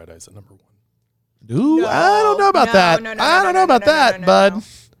putting Bright Eyes at number 1. Ooh, I don't know about that. I don't know about that, bud.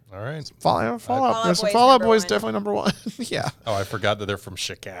 All right. Fall Out Fall Out Boy's Boy number is one. definitely number 1. Yeah, Oh, I forgot that they're from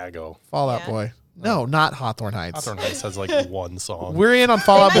Chicago. Fall Out Yeah. Boy. No, not Hawthorne Heights. Hawthorne Heights has like one song. We're in on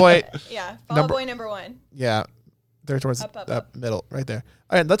Fall Out Boy. Yeah. Fall Out Number- Boy number 1. Yeah, they're towards Up, up, the up. middle, right there.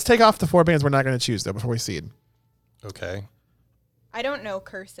 All right, let's take off the 4 bands we're not going to choose though before we seed. Okay. I don't know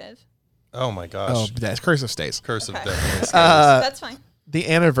cursive. Oh my Oh, gosh. that's Cursive stays. Cursive Okay. definitely. stays. That's fine. The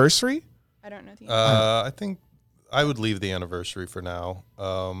Anniversary. I don't know the I think I would leave the Anniversary for now.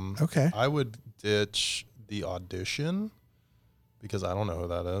 Okay. I would ditch the Audition because I don't know who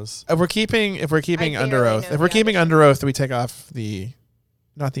that is. If we're keeping I Under barely Oath, know if we're the keeping Audition. Under Oath, do we take off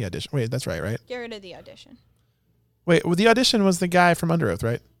not the Audition? Wait, that's right? Get rid of the Audition. Wait, well, the Audition was the guy from Under Oath,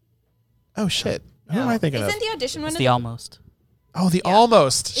 right? Oh shit, who am No. I thinking Isn't of? the Audition one It's of the Almost. Oh, the Yeah.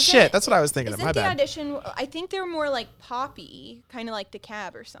 Almost. Isn't Shit, it- that's what I was thinking of. Isn't My the bad. Audition? I think they're more like poppy, kind of like the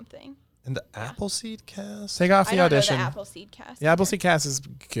Cab or something. And the Appleseed cast? Take off I the don't Audition. know the Appleseed cast. The Appleseed cast is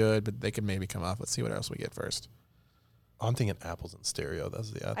good, but they could maybe come off. Let's see what else we get first. Oh, I'm thinking Apples in Stereo.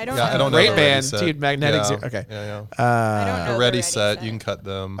 That's the I don't yeah, know I don't know. Great the band, Ready Set. dude, Magnetic Yeah, Zero- okay. Yeah, I don't yeah. know. A the Ready Ready Set. Set. You can cut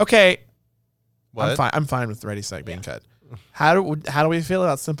them. Okay, What? I'm fine. I'm fine with Ready Set being cut. How do we feel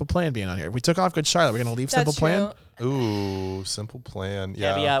about Simple Plan being on here? If we took off Good Charlotte, we're gonna leave That's Simple Plan. true. Ooh, Simple Plan.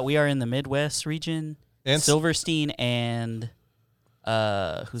 Yeah. We are in the Midwest region. And Silverstein and who's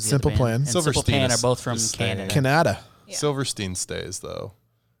the Simple other band? Plan. And Simple Silverstein Plan are is- both from is staying. Canada. Canada. Yeah. Silverstein stays though,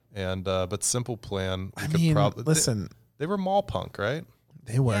 and but Simple Plan. We I could mean, probably listen, They were mall punk, right?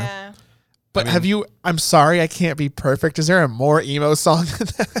 they were. Yeah. But I mean- have you? I'm sorry, I can't be perfect. Is there a more emo song than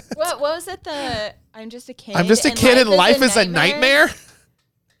that? What was it? The I'm just a kid. I'm just a kid and life is a nightmare.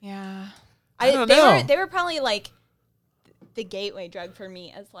 Yeah. I don't know. They were probably like the gateway drug for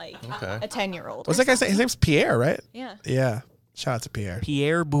me as like Okay. a 10-year-old. What's that guy say? His name's Pierre, right? Yeah. Yeah. Shout out to Pierre.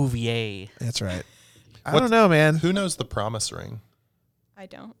 Pierre Bouvier. That's right. I What's- don't know, man. Who knows the Promise Ring? I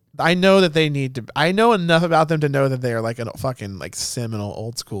don't. I know that they need to. I know enough about them to know that they're like a fucking like seminal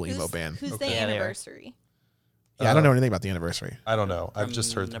old school emo band. Who's Okay. the Yeah, they are. anniversary? Yeah, I don't know anything about the Anniversary. I don't know. I've From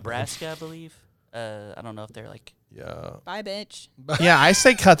just heard Nebraska, I believe. I don't know if they're like. Yeah. Bye, bitch. Yeah, I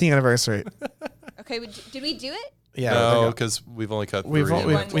say cut the Anniversary. Okay, did we do it? Yeah, No, because we've only cut We've three.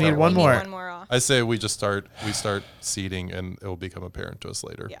 only- and we need one more. One more off. I say we start seeding and it will become apparent to us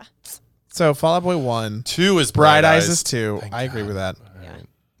later. Yeah. so Fall Out Boy 1, 2 is Bright Eyes is 2. Thank I agree God. with that. All Yeah. right.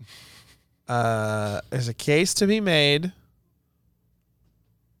 There's a case to be made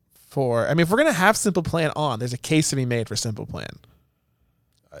for. I mean, if we're gonna have Simple Plan on, there's a case to be made for Simple Plan.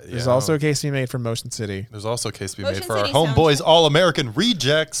 There's Yeah. also a case to be made for Motion City. There's also a case to be Motion made for our City homeboys, soundtrack. All American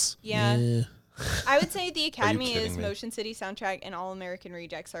Rejects. Yeah. I would say the Academy kidding is me? Motion City soundtrack and All American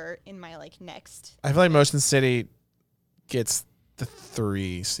Rejects are in my like next. I feel like Motion City gets the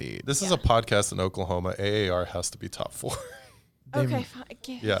 3 seed. This is Yeah. a podcast in Oklahoma. AAR has to be top 4. Okay,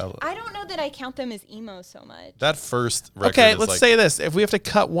 fine. Yeah. I don't know that I count them as emo so much. That first record Okay, is let's like, say this. If we have to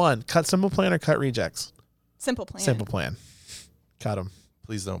cut one, cut Simple Plan or cut Rejects? Simple Plan. Simple Plan. Cut them.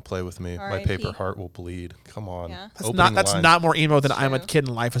 please don't play with me. My R.I.P. paper heart will bleed. Come on. Yeah. That's not more emo than I'm a True. kid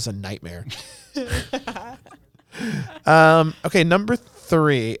and life is a nightmare. Okay, number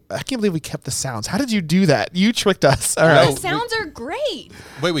 3. I can't believe we kept the sounds. How did you do that? You tricked us. All No. right. The sounds are great.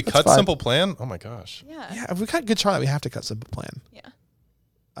 Wait, we cut fine. Simple Plan? Oh my gosh. Yeah. Yeah, if we cut Good Charlotte, we have to cut Simple Plan.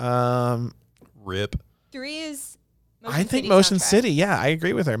 Yeah. Rip. 3 is. I think City Motion soundtrack. City. Yeah, I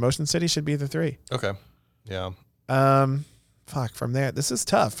agree with her. Motion City should be the 3. Okay. Yeah. From there, this is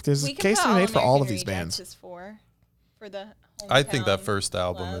tough because We could case to put be made for all American of these Rejects bands. as 4 for the. I think that hometown first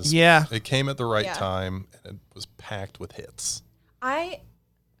album love. is. Yeah. It came at the right Yeah. time and it was packed with hits.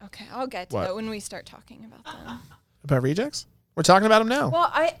 Okay, I'll get to What? that when we start talking about them. About Rejects? We're talking about them now.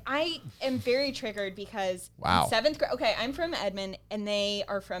 Well, I am very triggered because Wow. in 7th grade. Okay, I'm from Edmond, and they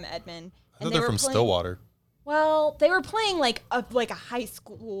are from Edmond. I And thought they're from Stillwater. Well, they were playing like a high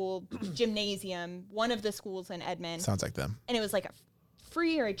school gymnasium, one of the schools in Edmond, Sounds like them. and it was like a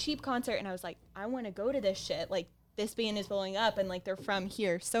free or a cheap concert, and I was like, I want to go to this shit. Like this band is blowing up, and like they're from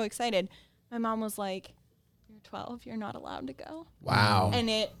here. So excited. My mom was like, "You're 12. You're not allowed to go." Wow. And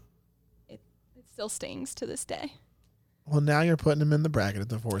it still stings to this day. Well, now you're putting them in the bracket at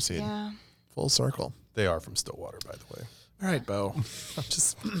the 4 seed. Yeah. Full circle. They are from Stillwater, by the way. All right, Bo. I'm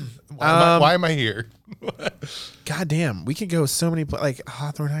just. Why am I here? God damn. We could go so many like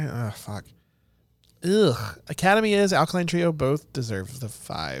Hawthorne. Oh, fuck. Ugh. Academy is Alkaline Trio. Both deserve the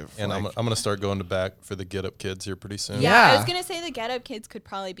 5. And Like, I'm going to start going to back for the Get Up Kids here pretty soon. Yeah, I Yeah. was gonna say the Get Up Kids could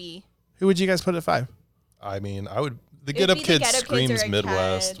probably be. who would you guys put at 5? I mean, I would. The It Get would Up be the Kids Get Up Kids screams or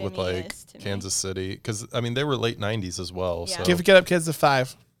Midwest with like Academy-ist to me. Kansas City because I mean they were late '90s as well. Yeah. So Give Get Up Kids a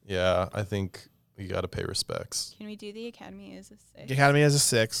 5. yeah, I think you got to pay respects. Can we do the Academy as a 6? Academy has a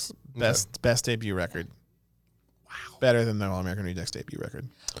 6. Best debut record. Wow. Better than the All American Rejects debut record.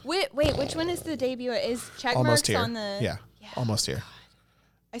 Wait, which one is the debut? Is check Almost marks here. on the? Yeah. Almost here.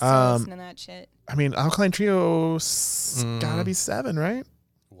 I still listen to that shit. I mean, Alkaline Trio gotta be 7, right?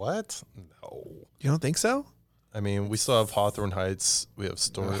 What? No. You don't think so? I mean, we still have Hawthorne Heights. We have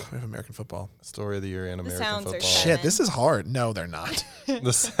We have American football. Story of the Year and American Sounds are Football. seven. Shit, this is hard. No, they're not.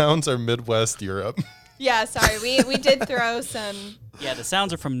 The sounds are Midwest Europe. Yeah, sorry, we did throw some. Yeah, the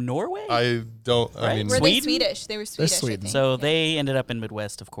sounds are from Norway. I don't. I Right? mean, Were Sweden? they Swedish? They were Swedish. I Sweden. think. so Yeah. they ended up in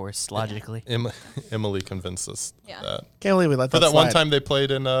Midwest, of course, logically. Emily convinced us Yeah. that. Can't believe we let For that that one slide. time they played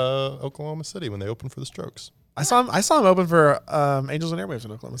in Oklahoma City when they opened for the Strokes. I saw him open for Angels and Airwaves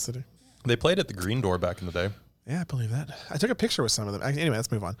in Oklahoma City. They played at the Green Door back in the day. Yeah, I believe that. I took a picture with some of them. Anyway,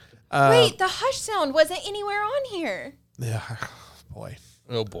 let's move on. Wait, the Hush sound wasn't anywhere on here. Yeah, boy.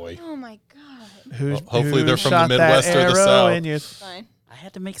 Oh boy. Oh my god. Who, Well, hopefully who they're from the shot that Midwest or the arrow South. in your Fine. I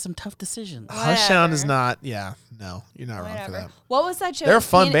had to make some tough decisions. Hush Sound is Whatever. not. Yeah, no, you're not wrong for Whatever. that. What was that show? They're a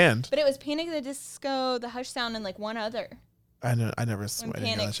fun band. But it was Panic at the Disco, the Hush Sound, and like one other I know. I never. when I didn't know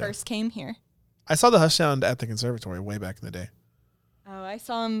Panic that show. first came here. I saw the Hush Sound at the conservatory way back in the day. Oh, I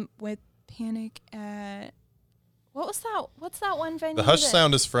saw him with Panic at. What was that? What's that one venue? The Hush that-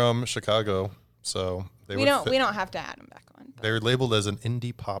 Sound is from Chicago, so they We would don't. fit- We don't have to add him back on. but They're labeled as an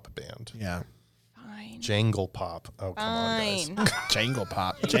indie pop band. Yeah, Fine. Jangle pop. Oh, come on, Fine. guys. jangle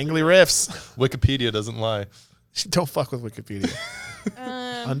pop, jangly riffs. Wikipedia doesn't lie. Don't fuck with Wikipedia.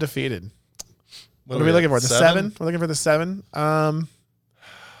 Undefeated. What are we at, looking for? The 7? We're looking for the 7. I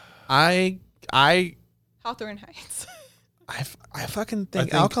Hawthorne Heights. fucking think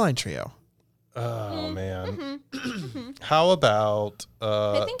think- Alkaline Trio. Oh Mm-hmm. man. How about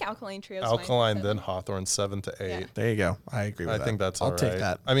I think Alkaline Trio. Alkaline then Hawthorne 7 to 8? Yeah. There you go. I agree with I that. think that's I'll all right. take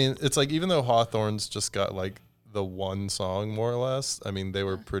that. I mean, it's like even though Hawthorne's just got like the one song more or less, I mean they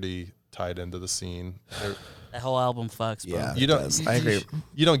were pretty tied into the scene. That whole album fucks, bro. Yeah, You it don't. does. I agree.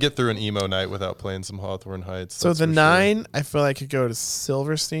 You don't get through an emo night without playing some Hawthorne Heights. So that's the for sure. 9, I feel like could go to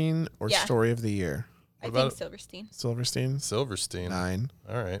Silverstein or Yeah. Story of the Year. I What about think Silverstein. Silverstein Silverstein. 9.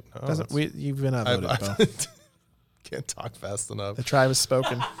 All right. Oh, Doesn't you've been outvoted, Bo. can't talk fast enough. The tribe has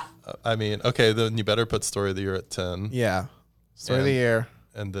spoken. I mean, okay, then you better put Story of the Year at 10. Yeah. Story of the And- Year.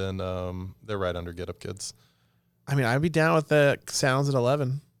 And then they're right under Get Up Kids. I mean, I'd be down with the Sounds at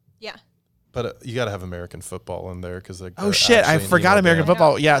 11. Yeah. But you got to have American football in there because like. Oh they're shit! I actually an forgot emo American band.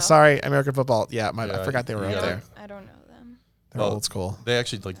 football. don't Yeah, know. sorry, American football. Yeah, I Yeah, forgot they were you up gotta- there. I don't know them. They're Well, old school. They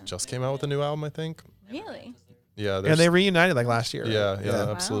actually like just came out with a new album, I think. Really? Yeah. And they reunited like last year. Yeah, right? yeah,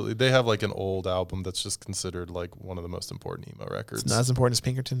 absolutely. They have like an old album that's just considered like one of the most important emo records. It's not as important as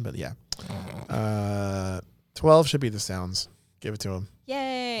Pinkerton, but yeah. 12 should be the Sounds. Give it to them.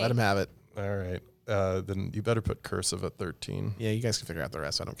 Yay. Let them have it. All right. then you better put cursive at 13. Yeah, you guys can figure out the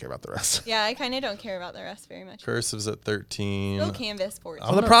rest. I don't care about the rest. Yeah, I kind of don't care about the rest very much. Cursive's at 13. Go canvas 14.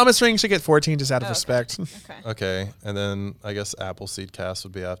 Well, the promise ring should get 14 just out of Oh, okay. respect. Okay. Okay, and then I guess Appleseed Cast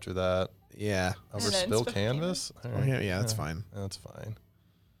would be after that. Yeah. Over And then Spill Spill Canvas? All Oh, right. yeah, that's fine. That's fine.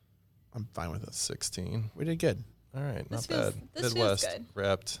 I'm fine with this. 16. We did good. All right, not This feels- bad. this feels Midwest good.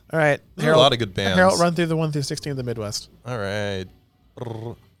 wrapped. All right. There are a lot of good bands. Harold, run through the 1 through 16 of the Midwest. All right.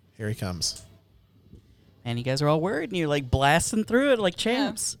 Brrr. Here he comes. And you guys are all worried, and you're like blasting through it like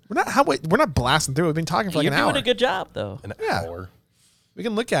champs. We're not blasting through. We've been talking for like You're an hour. doing a good job, though. An Yeah. hour. We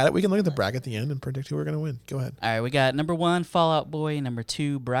can look at it. We can look at the bracket at the end and predict who we're going to win. Go ahead. All right, we got number 1, Fall Out Boy. Number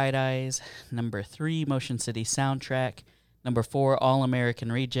 2, Bright Eyes. Number 3, Motion City Soundtrack. Number 4, All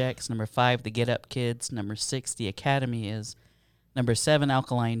American Rejects. Number 5, The Get Up Kids. Number 6, The Academy Is. Number 7,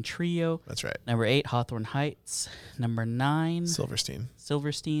 Alkaline Trio. That's right. Number 8, Hawthorne Heights. Number 9, Silverstein.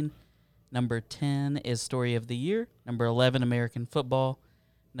 Silverstein. Number 10 is Story of the Year. Number 11, American Football.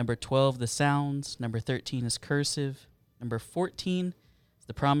 Number 12, The Sounds. Number 13 is Cursive. Number 14 is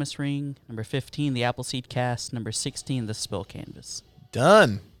The Promise Ring. Number 15, The Appleseed Cast. Number 16, The Spill Canvas.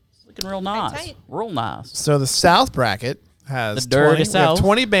 Done. It's looking real nice. tight. Real nice. So the South bracket has The dirty 20, we have South.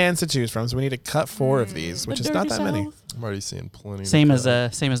 20 bands to choose from, so we need to cut 4 of these, which The is not Dirty that many. South. I'm already seeing plenty. to Same as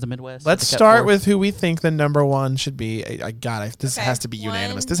cut. the Midwest. Let's The cut start four. with who we think the number 1 should be. This Okay. has to be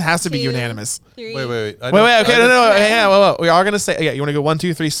unanimous. 1, This has to be 2, unanimous. 3. Wait. Wait, okay, no. Okay. Yeah, whoa. We are going to say, yeah, you want to go 1,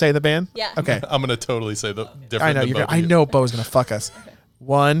 2, 3, say the band? Yeah. Okay. I'm gonna totally say the different. I know, than both I of you. know Bo's going to fuck us.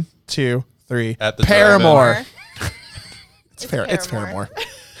 1, 2, 3. At the Paramore. Paramore. It's Paramore. Paramore.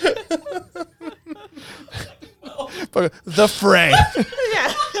 But the Fray.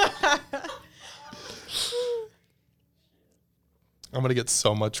 Yeah. I'm gonna get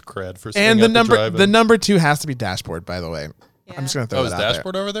so much cred for saying And at the number 2 has to be Dashboard, by the way. Yeah. I'm just going to throw Oh, is that out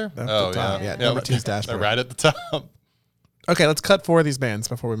Dashboard over there? At Oh the top, yeah, yeah, number 2 is Dashboard. Right at the top. there. Okay, let's cut 4 of these bands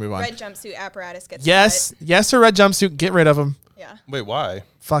before we move on. Red jumpsuit apparatus gets Yes, yes, or Red Jumpsuit. Get rid of them. cut. Yeah. Wait, why?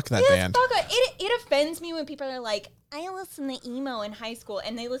 Fuck that Yes, band. fuck it. It offends me when people are like, I listened to emo in high school,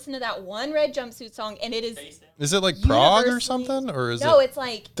 and they listen to that one Red Jumpsuit song, and it is Is it like prog or universally- something, or is no, it? it's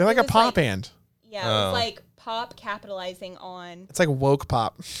like They're like it a was pop band. Yeah, Oh. it's like pop capitalizing on It's like woke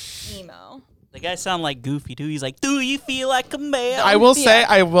pop. emo. The guys sound like Goofy too. He's like, "Do you feel like a man?" I will say, Yeah.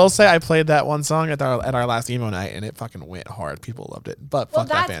 I played that one song at our last emo night, and it fucking went hard. People loved it, but Well,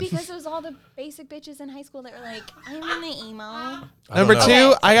 fuck that that's band. because it was all the basic bitches in high school that were like, I'm in the emo. I don't Number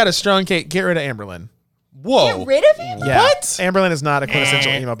know. 2, I got a strong cake. Get rid of Amberlin. Whoa. Get rid of him? Yeah. What? Amberlin is not a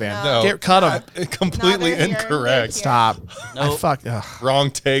quintessential emo band. No. Cut them. Completely Neither here nor incorrect. here. Stop. Nope. Wrong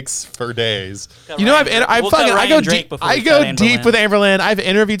takes for days. You know, I go Drake deep. before I we go cut deep Amberlin. with Amberlin. I've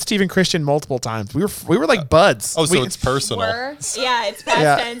interviewed Stephen Christian multiple times. We were like buds. Oh, so We- it's personal. Were? Yeah, it's past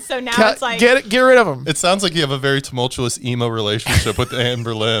Yeah. tense. So now cut- it's like, get rid of them. It sounds like you have a very tumultuous emo relationship with Anne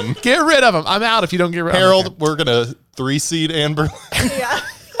Boleyn. Get rid of them. I'm out if you don't get rid of them. Harold, we're gonna 3-seed Anne Boleyn. yeah.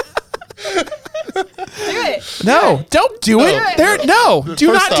 Do it. No, don't do it. it. There, no, do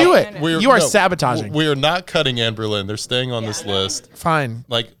First not do off, it. we're- You are no, sabotaging. We are not cutting Anne Boleyn. They're staying on this list. Fine.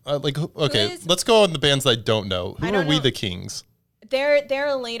 Okay, is- let's go on the bands I don't know. Who I are don't We know. the Kings? They're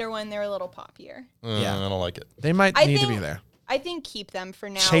a later one. They're a little poppier. Yeah. I don't like it. They might I need to think- be there. I think keep them for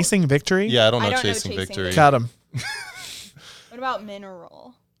now. Chasing Victory. Yeah, I don't know I don't know Chasing Chasing Victory. Cut them. What about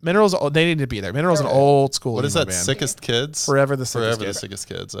Mineral? Minerals. They need to be there. Minerals an old school. What is emo that? band. Sickest Kids? Forever the Sickest Forever the Kids. Sickest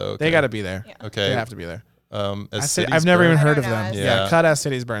Kids. Oh, okay. They got to be there. Yeah. Okay. They have to be there. As Cities I've never Burn. even I heard don't of know them. as Yeah. Yeah. Cut as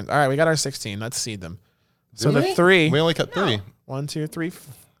Cities Burns. All right, we got our 16. Let's seed them. So Really? the 3. We only cut 3. 1, 2, 3.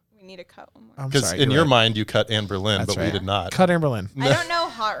 We need to cut one more. I'm Because sorry. in you're your right. mind, you cut Anne Boleyn, That's but we right. did not. Cut Amberlin. I don't know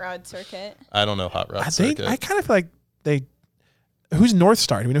Hot Rod Circuit. I don't know Hot Rod I Circuit. kind of feel like they. Who's North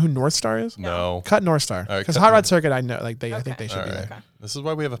Star? Do we know who North Star is? no. Cut North Star. All right, Because cut Hot them. Rod Circuit, I know. Like I think Okay. they should All be right. there. This is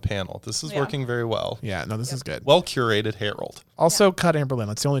why we have a panel. This is Yeah. working very well. Yeah. No, this is good. Well curated Harold. Also, cut Amberlin.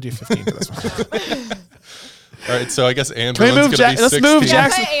 Let's only do 15 for this one. All right, so I guess Anne Can we Boleyn's move going to be Let's 16. move Yeah,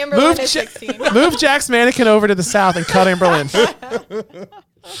 Jackson. cut Amberlin Move, at Ja- 16. move Jack's mannequin over to the south and cut Amberlin.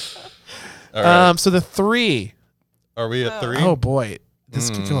 All right. So the 3. Are we at 3? Oh boy, this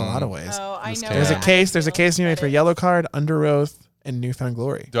could go a lot of ways. Oh, I This know. can- There's a how case. I There's a feel case you made about for it. Yellow Card, Under Oath, and Newfound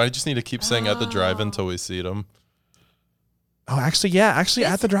Glory. Do I just need to keep saying at the drive-in until we see them? Oh, actually, yeah. Actually,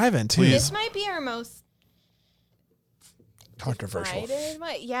 at the drive-in too. This might be our most Controversial. decided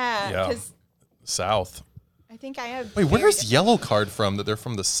one. Yeah, Yeah. because South. I think I have. Wait, very where's different- Yellow Card from that they're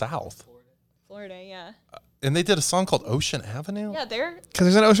from the South? Florida, yeah. And they did a song called Ocean Avenue? Yeah, they're. Because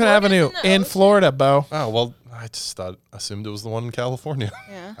there's an Ocean Florida's Avenue in the in ocean. Florida, Bo. Oh, well, I just assumed it was the one in California.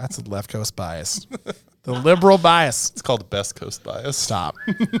 Yeah. That's a left coast bias. The liberal bias. It's called Best Coast Bias. Stop.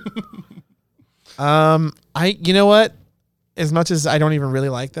 You know what? As much as I don't even really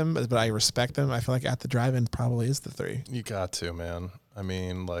like them, but I respect them, I feel like At the Drive-In probably is the 3. You got to, man. I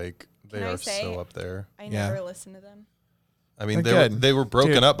mean, like they Can I are say- so up there. I Yeah. never listened to them. I mean, They're they were good.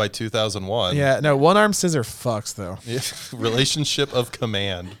 broken Dude. up by 2001. Yeah, no, One Arm Scissor fucks though. Yeah. Relationship of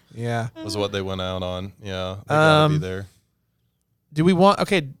Command Yeah. was what they went out on. Yeah, they gotta be there. Do we want?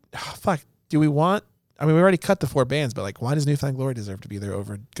 Okay, fuck. Do we want? I mean, we already cut the 4 bands, but like, why does Newfound Glory deserve to be there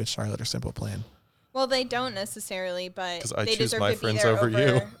over Good Charlotte or Simple Plan? Well, they don't necessarily, but 'Cause I they choose deserve my to be friends there over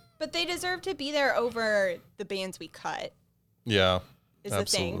you. But they deserve to be there over the bands we cut. Yeah. Is the thing.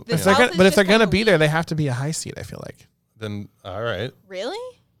 Absolutely. The If they're South gonna, is but if just they're gonna kinda be there, weak. they have to be a high seed. I feel like. Then all right.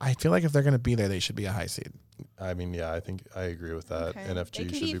 Really? I feel like if they're gonna be there, they should be a high seed. I mean, yeah, I think I agree with that. Okay. They NFG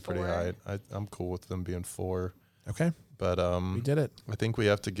can should be be pretty 4. high. I'm cool with them being 4. Okay, But we did it. I think we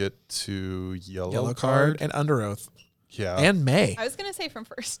have to get to Yellow Card and Under Oath yeah, and May. I was gonna say from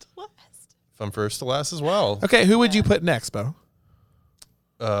first to last. from first to last as well. Okay, who would you Yeah. put next, Bo?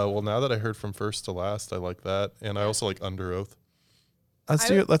 Well, now that I heard from first to last, I like that, and I also like Under Oath. Let's I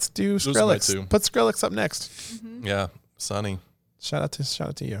do Those are my Skrillex. two. Put Skrillex up next. Mm-hmm. Yeah, Sunny. Shout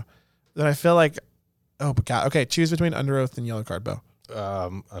out to you. Then I feel like, oh god. Okay, choose between Under Oath and Yellow Card, Bo.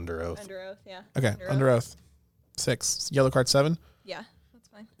 Under Oath, Under Oath, yeah. Okay, Under Oath. 6. Yellow Card 7. Yeah, that's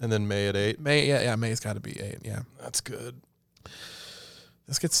fine. and then May at 8. May, yeah, May's got to be 8. Yeah, That's good.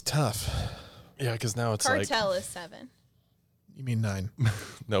 this gets tough. Yeah, because now it's Cartel is 7. You mean 9? like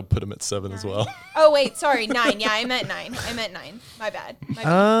no, put him at 7 as 9. well. Oh wait, sorry, 9. Yeah, I meant 9. My bad. My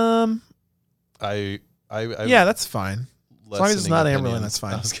bad. I Yeah, that's fine. As long as it's not lessening Amberlin, opinions. that's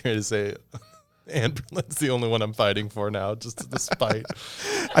fine. I was going to say Amberlin's the only one I'm fighting for now, just despite.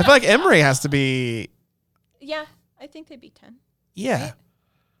 I feel like Emery has to be. Yeah, I think they'd be 10. Yeah, Right?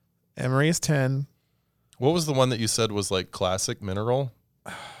 Emery is 10. What was the one that you said was like classic Mineral?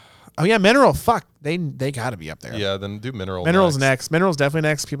 Oh yeah, Mineral. Fuck, they got to be up there. Yeah, then do Mineral. Mineral's next. Mineral's definitely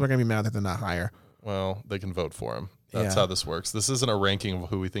next. People are gonna be mad that they're not higher. Well, they can vote for him. That's Yeah. how this works. This isn't a ranking of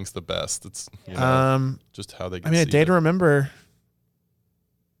who we think's the best. It's just how they get I mean, A Day seated. to Remember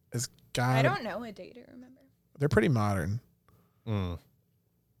is got. I don't know a day to remember. They're pretty modern. Mm.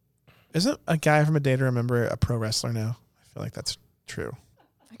 Isn't a guy from A Day to Remember a pro wrestler now? I feel like that's true.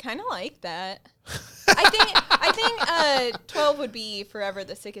 I kind of like that. I think 12 would be Forever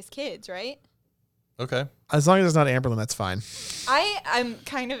the Sickest Kids, right? Okay. As long as it's not Amberlin, that's fine. I'm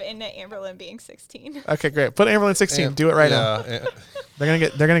kind of into Amberlin being 16. Okay, great. Put Amberlin 16. Do it right now. Yeah.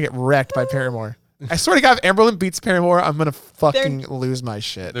 They're gonna get wrecked by Paramore. I swear to God, if Amberlin beats Paramore, I'm gonna fucking lose my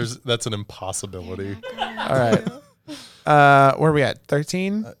shit. That's an impossibility. All right. Where are we at?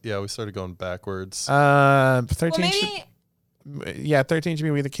 13. Yeah, we started going backwards. 13. Well, maybe. Yeah, 13 should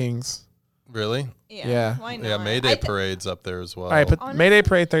be We the Kings. Really? Yeah. Yeah. Why not? Yeah, Mayday I Parade's up there as well. All right, put Honestly- Mayday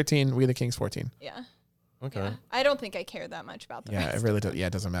Parade 13, We the Kings 14. Yeah. Okay. Yeah. I don't think I care that much about the Yeah, rest. it really does. Yeah,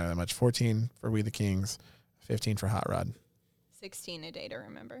 it doesn't matter that much. 14 for We the Kings, 15 for Hot Rod. 16 a day to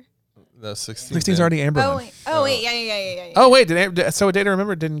remember. That's 16. 16's already Amberlin. Oh wait. Yeah. Oh wait, so A Day to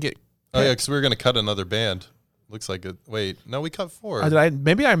Remember didn't get. Oh, yeah, because we were going to cut another band. Looks like it. Wait, no, we cut 4.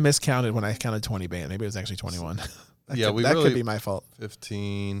 Maybe I miscounted when I counted 20 band. Maybe it was actually 21. Yeah, that could be my fault.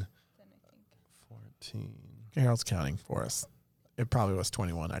 15, 14. Harold's counting for us. It probably was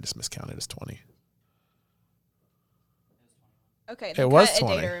 21. I just miscounted as 20. Okay. It was cut a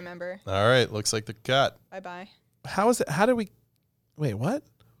 20. day to remember. All right, looks like the cut. Bye. How is it? How did we? Wait, what?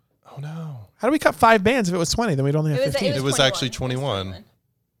 Oh, no. How do we cut 5 bands if it was 20? Then we'd only have 15. It was actually 21.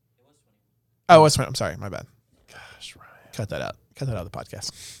 Oh, it was 20. I'm sorry, my bad. Gosh, Ryan. Cut that out. Cut that out of the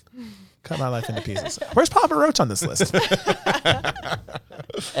podcast. Cut my life into pieces. Where's Papa Roach on this list?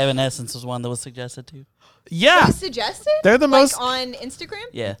 Evanescence was one that was suggested too. Yeah, You suggested? they're the Like most. on Instagram?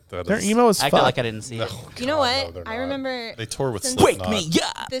 Yeah. Their emo is I fuck. felt like I didn't see No, it. You know God, what? no, they're I not. remember They tour with Since- Slipknot. Wake me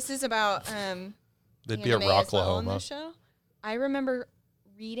up. this is about They'd be at anime as well on Rocklahoma. this show. I remember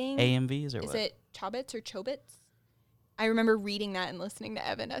reading AMVs or is what? it Chobits or Chobits? I remember reading that and listening to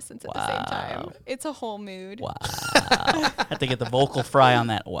Evanescence at the same time. Wow. It's a whole mood. Wow. Had to get the vocal fry on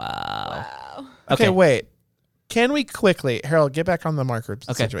that. Wow. Wow. Okay, wait. Can we quickly, Harold, get back on the marker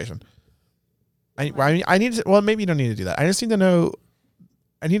Okay. situation? I need to. Well, maybe you don't need to do that. I just need to know.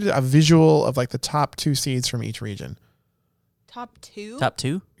 I need a visual of like the top 2 seeds from each region Top 2? Top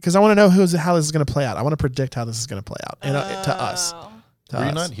 2? because I want to know how this is going to play out. I want to predict how this is going to play out and to us. Oh. To Were you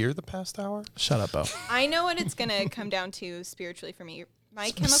us. not here the past hour? Shut up, Bo. I know what it's gonna come down to spiritually for me.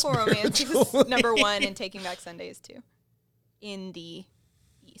 My Chemical Romance is number 1, and Taking Back Sunday is 2 in the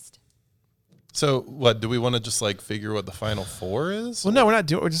East. So, what, do we want to just like figure what the final 4 is? Well, no, we're not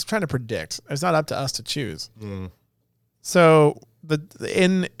doing. We're just trying to predict. It's not up to us to choose. So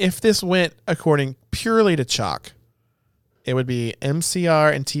if this went according purely to chalk, it would be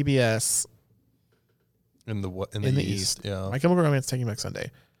MCR and TBS In the in the East. East. Yeah. My Chemical Romance, Taking Back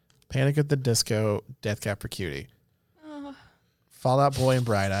Sunday, Panic at the Disco, Death Cab for Cutie, Fallout Boy and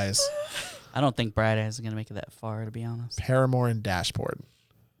Bright Eyes, I don't think Bright Eyes is going to make it that far, to be honest. Paramore and Dashboard.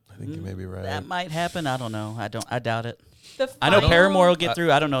 I think you may be right. That might happen. I don't know. I doubt it. The I know final- Paramore will get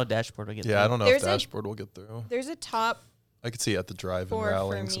through. I don't know if Dashboard will get through. Yeah, I don't know There's if a- Dashboard will get through. There's a top I could see at the drive-in 4 for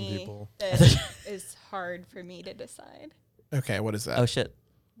rallying some me people. that is hard for me to decide. Okay, what is that? Oh, shit.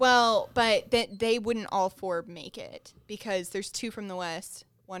 Well, but they wouldn't all 4 make it because there's 2 from the West,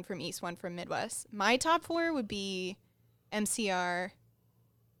 1 from East, 1 from Midwest. My top 4 would be MCR,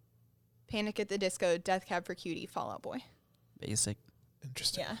 Panic at the Disco, Death Cab for Cutie, Fallout Boy. Basic.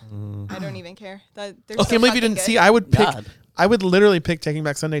 Interesting. Yeah, Mm. I don't even care. They're I so can't believe you fucking didn't good. see. I would pick. God. I would literally pick Taking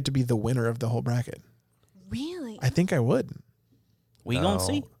Back Sunday to be the winner of the whole bracket. Really? I think I would. We No. gonna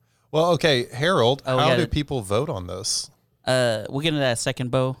see. Well, okay, Harold, Oh, how yeah. do people vote on this? We'll get into that second,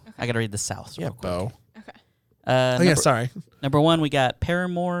 Bo. I got to read the South. Yeah, real quick. Bo. Okay. Oh yeah, Number, sorry. number 1, we got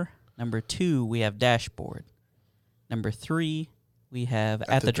Paramore. Number 2, we have Dashboard. Number 3, we have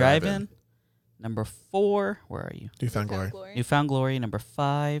At the Drive-In. Number 4, where are you? Newfound Glory. Newfound Glory. Number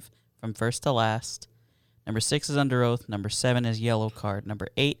 5, From First to Last. Number 6 is Under Oath. Number 7 is Yellow Card. Number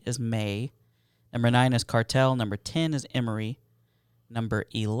 8 is May. Number 9 is Cartel. Number 10 is Emery. Number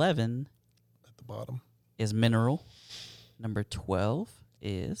 11 At the bottom. is Mineral. Number 12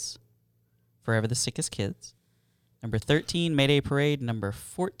 is Forever the Sickest Kids. Number 13, Mayday Parade. Number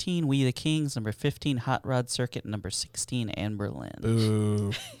 14, We the Kings. Number 15, Hot Rod Circuit. Number 16, Amber Lynn.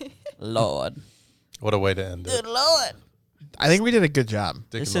 Boo. Lord. What a way to end it. Lord. I think we did a good job.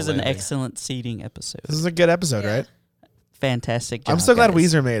 This Sticking is the an landing. excellent seating episode. This is a good episode, Yeah. right? Fantastic job. I'm so glad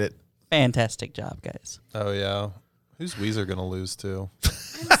guys. Weezer made it. Fantastic job, guys. Oh, yeah. Who's Weezer going to lose to?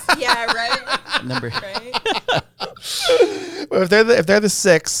 Yeah, right. Number Right. Well, if they're the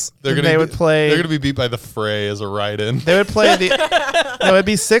 6, then they would play. They're going to be beat by the Fray as a ride-in. They would play the. No, it'd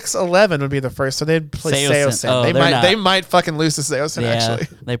be 6-11 would be the first, so they'd play Seosin. Seosin. Oh, they they're might. not. They might fucking lose to Seosin. yeah,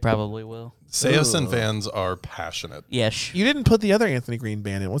 Actually, they probably will. Seosin Ooh. fans are passionate. Yes. you didn't put the other Anthony Green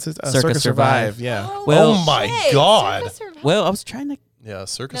band in. What's his Circus Survive. Yeah. Well- Oh my shit, God. Circus Survive. Well, I was trying to. Yeah,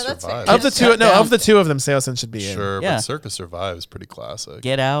 Circus No, that's fair. Survive. Of the Just two, cut no, down- of the 2 of them, Seosin should be in. Sure, Yeah. but Circus Survive is pretty classic.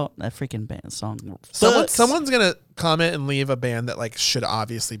 Get Out. That freaking band song. Someone's gonna comment and leave a band that like should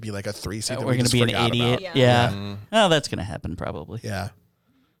obviously be like a 3 seed. that We're we going to just be an forgot about. 88. Yeah. Yeah. Mm. Oh, that's going to happen probably. Yeah.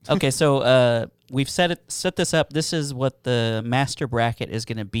 Okay, so we've set this up. This is what the master bracket is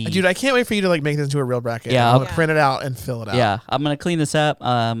going to be. Dude, I can't wait for you to like make this into a real bracket. Yeah, I'm I'll- gonna print it out and fill it out. Yeah, I'm going to clean this up,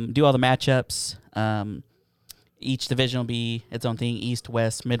 do all the matchups. Each division will be its own thing, East,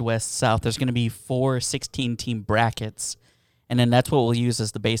 West, Midwest, South. There's going to be 4 16-team brackets, and then that's what we'll use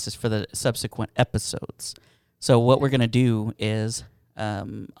as the basis for the subsequent episodes. So what we're going to do is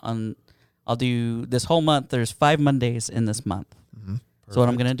I'll do this whole month. There's 5 Mondays in this month. Mm-hmm. So what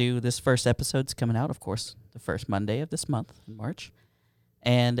I'm going to do, this first episode's coming out, of course, the first Monday of this month in March.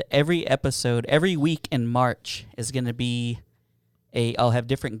 And every episode, every week in March is going to be I'll have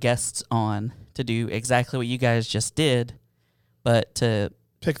different guests on to do exactly what you guys just did, but to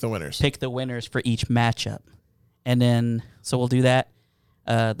Pick the winners. pick the winners for each matchup. And then, so we'll do that.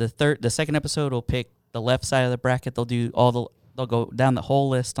 The second episode will pick the left side of the bracket. They'll go down the whole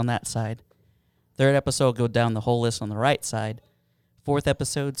list on that side. Third episode will go down the whole list on the right side. Fourth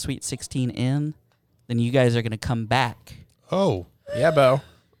episode, Sweet 16 in. Then you guys are going to come back Oh, Yeah, Bo.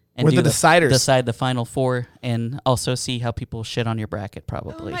 and We're do the deciders. decide the final 4, and also see how people shit on your bracket. Oh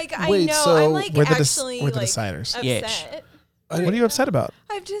Probably. my god! Wait, I know. so I'm like We're the actually we're the like deciders. Yes. upset. What are you upset about?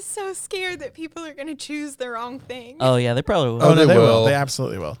 I'm just so scared that people are gonna choose the wrong thing. Oh yeah, they probably will. Oh, no, they they will. will. They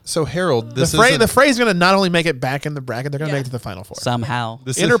absolutely will. so Harold, this The is Fray's going to not only make it back in the bracket, they're going to Yeah. make it to the final 4. Somehow.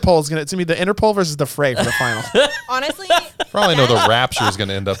 this is Interpol's going to. It's going to be the Interpol versus the Fray for the final. Honestly, probably know the Rapture is going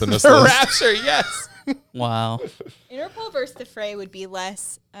to end up in this the list. Rapture, yes. Wow. Interpol versus the Fray would be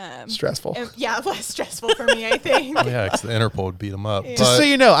less Stressful. less stressful for me. I think. Yeah, because the Interpol would beat them up. Yeah. Just But so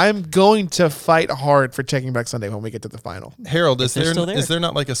you know, I'm going to fight hard for Taking Back Sunday when we get to the final. Harold, is they're still there. is there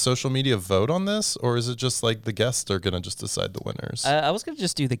not like a social media vote on this, or is it just like the guests are going to just decide the winners? I was gonna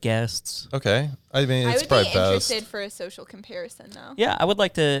just do the guests. Okay, I mean I it's would be probably best. interested for a social comparison though. Yeah, I would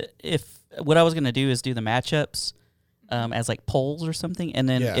like to. If what I was gonna do is do the matchups as like polls or something, and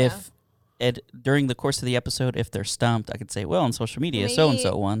then Yeah. if during the course of the episode, if they're stumped, I could say, well, on social media, so and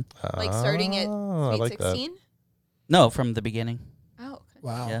so won. Like starting at Ah, I Sweet like that. 16. No, from the beginning. Oh, okay.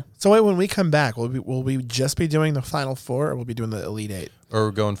 Wow. Yeah. So wait, when we come back, will we just be doing the final 4, or will we be doing the Elite 8? Or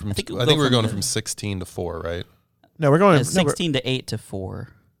we're going from. I think I we'll think go we're from going the- from 16 to 4, right? No, we're going. It's no, we're- 16 to 8 to 4.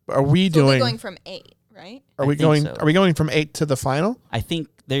 are we So we're doing? going from 8, right? Are I we think going? so. Are we going from 8 to the final? I think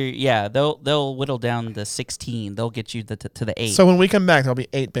they'll whittle down to 16. They'll get you to the 8. So when we come back, there'll be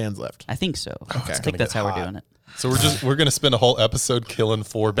 8 bands left. I think so. I it's think gonna that's get how we're hot. doing it. So we're gonna spend a whole episode killing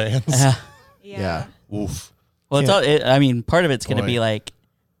 4 bands. Yeah. Oof. Well, it's Can't- all. I mean, part of it's going to Boy. be like,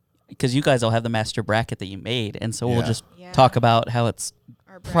 because you guys all have the master bracket that you made, and so we'll Yeah. just Yeah. talk about how it's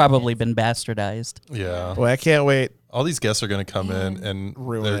Our probably brackets. been bastardized. Yeah. Boy, I can't wait. All these guests are gonna come in and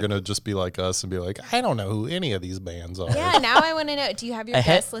Ruin they're it. gonna just be like us and be like, I don't know who any of these bands are. Yeah, now I want to know. Do you have your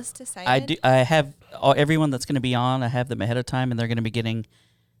Ahead- guest list decided? I do. I have everyone that's going to be on. I have them ahead of time, and they're going to be getting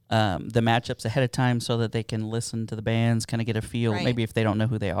the matchups ahead of time so that they can listen to the bands, kind of get a feel. Right. Maybe if they don't know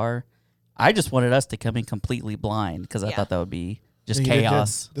who they are. I just wanted us to come in completely blind because I Yeah. thought that would be just You did good.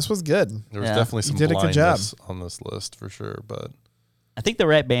 chaos. This was good. There was Yeah. definitely some You did a good job. blindness on this list for sure, but I think the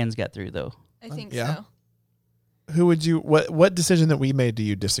right bands got through though. I think Yeah. so. Who would you? What decision that we made do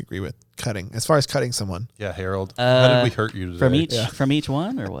you disagree with cutting? As far as cutting someone, yeah, Harold, how did we hurt you today? From each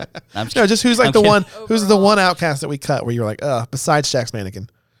one or what? I'm no, just who's like I'm the kidding. one? Who's the Overall. one outcast that we cut? Where you were like, besides Jack's Mannequin.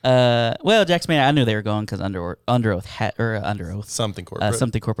 Well, Jack's Man, I knew they were going because Under Oath Something corporate.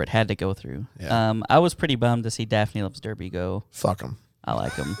 something corporate had to go through. Yeah. I was pretty bummed to see Daphne Loves Derby go. Fuck them. I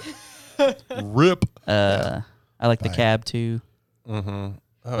like them. Rip. I like the Bye. cab too. Mm-hmm.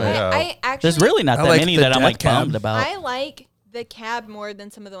 Oh I, yeah. I actually There's really not I that like many the that I'm death like cab. bummed about. I like the cab more than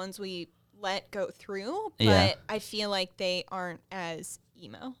some of the ones we let go through, but Yeah. I feel like they aren't as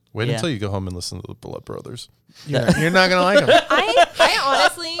emo. Wait Yeah. until you go home and listen to the Blood Brothers. You're not gonna like them. I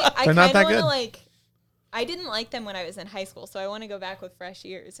honestly, I They're kind not of that want to good. like. I didn't like them when I was in high school, so I want to go back with fresh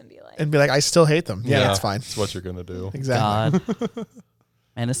ears and be like, And be like, I still hate them. Yeah, that's fine. That's what you're gonna do. Exactly. God.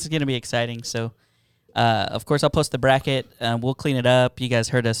 Man, this is going to be exciting. So, of course, I'll post the bracket. We'll clean it up. You guys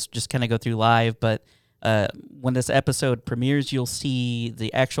heard us just kind of go through live, but when this episode premieres, you'll see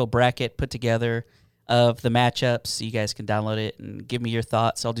the actual bracket put together of the matchups. You guys can download it and give me your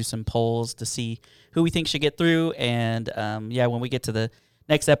thoughts. I'll do some polls to see who we think should get through. And, when we get to the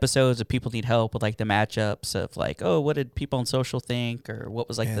next episodes, if people need help with, like, the matchups of, like, oh, what did people on social think, or what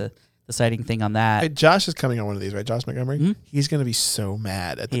was, like, Man. the deciding thing on that. Hey, Josh is coming on one of these, right? Josh Montgomery. Mhm. He's gonna be so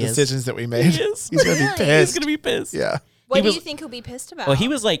mad at the He is. decisions that we made. He is. He's gonna be Really? pissed. He's going to be pissed. Yeah. "What he do was- you think he'll be pissed about?" Well, he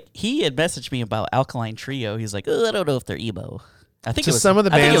was like, he had messaged me about Alkaline Trio. He's like, oh, I don't know if they're emo. I think Just it was some of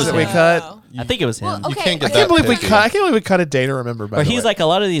the I think it bands was that we him. cut. I think it was him. Well, You okay, can't get I can't that believe we picky. cut. I can't believe we cut a day to remember. By Or the he's way. like, a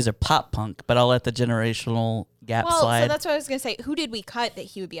lot of these are pop punk, but I'll let the generational gap Well, slide. so that's what I was gonna say. Who did we cut that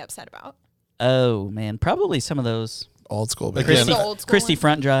he would be upset about? Oh man, probably some of those old school. Again, Bands. Christy, The old school Christy ones?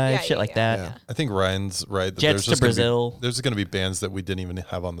 Front Drive, Yeah, shit yeah, like yeah, that. Yeah. I think Ryan's right. That Jets to Brazil, There's going to be bands that we didn't even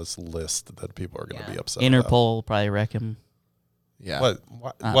have on this list that people are going to Yeah. be upset about. Interpol, probably wreck him. Yeah. What?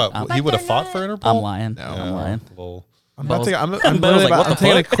 I'm- He would have But fought they're for not- Interpol? I'm lying. No. I'm lying. Well, I'm about to. I'm Bell's literally like, about, what I'm the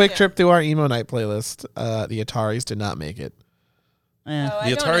taking a fuck? quick trip through our emo night playlist. The Ataris did not make it. Eh, Oh, I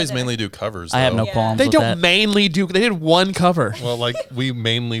the don't know Ataris that. mainly do covers. I have no though. Yeah. qualms They with don't that. mainly do. They did one cover. Well, like we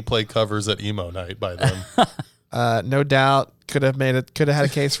mainly play covers at emo night by them. No doubt could have made it. Could have had a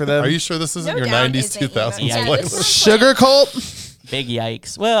case for them. Are you sure this isn't No your doubt 90s, isn't emo. 2000s Yeah, playlist? this is Sugar Cult? Big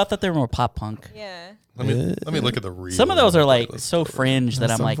yikes. Well, I thought they were more pop punk. Yeah. Let me look at the real. Some of those are like playlist. so fringe that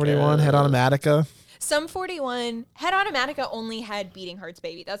I'm Sum like, 41, Head Automatica. Sum 41, Head Automatica only had Beating Hearts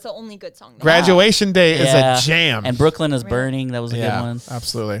Baby. That's the only good song. they had. Graduation Day Yeah. is a jam. And Brooklyn is Really? Burning. That was a yeah, good one.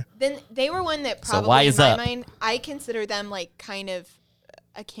 absolutely. Then they were one that So probably wise in my up. mind, I consider them like kind of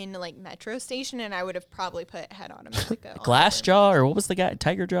akin to like Metro Station, and I would have probably put Head Automatica. on Glassjaw, or what was the guy?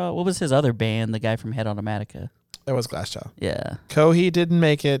 Tiger Jaw? What was his other band? The guy from Head Automatica. That was Glassjaw. Yeah. Coheed didn't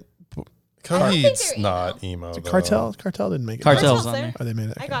make it. don't think Coheed's they're not emo. though. Cartel didn't make it. Cartel's Cartel's on there. there. Oh, they made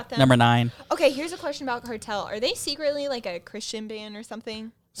it. I Okay. got them. Number 9. Okay, here's a question about Cartel. Are they secretly like a Christian band or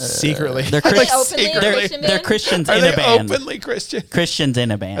something? Secretly. They're Are they Chris- openly a secretly. Christian They're band? Christians Are in they a band. openly Christian? Christians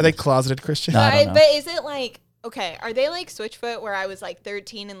in a band. Are they closeted Christian? No, I don't know. But is it like, okay, are they like Switchfoot where I was like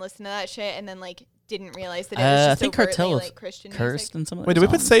 13 and listened to that shit and then like didn't realize that it was I just think overtly Cartel like Christian cursed music? in some of Wait, their did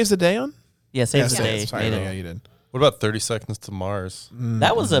we put songs. Saves the Day on? Yeah, Saves Yeah. the Day. Sorry, made it. yeah, you did. What about 30 Seconds to Mars?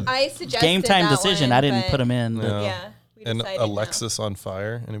 That was a I suggested game time that decision. one, I didn't but put them in. but- Yeah. Yeah. We And decided no. Alexis on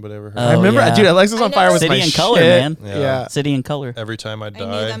Fire. Anybody ever heard? Oh, I remember, yeah. dude, Alexis I on know. Fire was City my in Color, shit. man. Yeah. Yeah. City in Color. Every Time I I Die.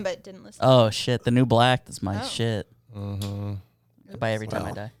 knew them but didn't listen. Oh shit, the New Black. That's my Oh. shit. Mm-hmm. By Every Time I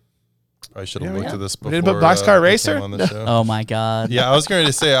Wow. Die. I should have Yeah, looked yeah. at this We before. didn't put Boxcar we Racer? came on the No. show. Oh my god. Yeah, I was going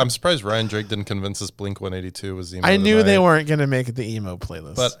to say, I'm surprised Ryan Drake didn't convince us Blink 182 was emo. I of the knew they night, weren't going to make the emo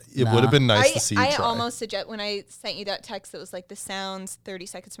playlist. But it Nah. would have been nice I, to see you I try. almost suggest when I sent you that text that was like the Sounds 30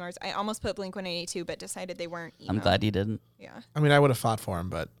 Seconds to Mars. I almost put Blink 182 but decided they weren't emo. I'm glad you didn't. Yeah. I mean, I would have fought for him,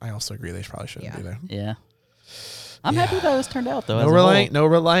 but I also agree they probably shouldn't Yeah. be there. Yeah. I'm happy with how this turned out, though. No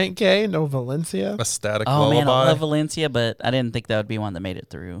Reliant K, no Valencia. A Static Oh, Lullaby. man, I love Valencia, but I didn't think that would be one that made it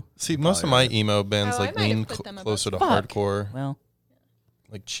through. See, most of my emo bands Oh, I like might have lean put them above closer to Fuck. hardcore, Well,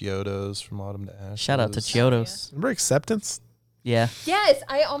 like Chiodos from Autumn to Ashes. shout out to Chiodos. Remember Acceptance? Yeah. Yes,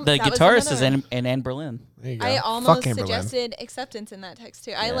 I almost. The guitarist is in Anne Berlin. There you go. I Fuck almost Amberlin. suggested Acceptance in that text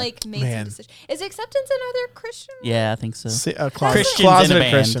too. I Yeah. like made Man. some decisions. Is Acceptance another Christian? Yeah, I think so. Christians in a Closeted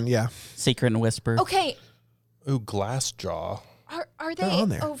band. Christian, yeah. Secret and Whisper. Okay, Ooh, Glassjaw. are They're they on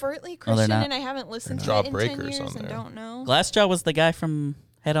there. overtly No, they're Christian? not. And I haven't listened to not. it in 10 Jawbreakers years on and there. don't know. Glassjaw was the guy from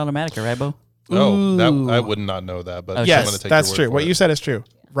Head Automatica, right, Bo? Oh, that Ooh. I would not know that, but Oh, I'm Yes, gonna take that's your word true. for What it. you said is true.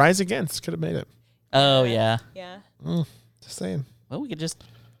 Rise Against could have made it. Oh, yeah. Yeah. Just saying. Well, we could just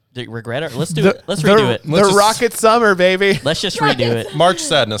regret it. Let's do The- it. Let's redo it. The Let's just- Rocket Summer, baby. Let's just redo it. March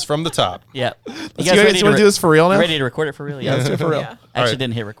Sadness from the top. Yeah. You You guys ready want to do this for real now? ready to record it for real? Yeah, let's do it for real. Yeah. I actually Alright.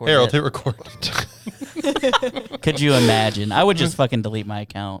 didn't hit record. Harold, yet. hit record. Could you imagine? I would just fucking delete my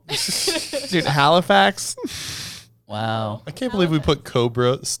account. Dude, Halifax, Wow. I can't believe we put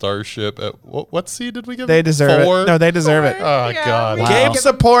Cobra Starship at what seed did we give? they it? deserve 4? it. No, they deserve it. Oh Yeah, God. we Wow. Gabe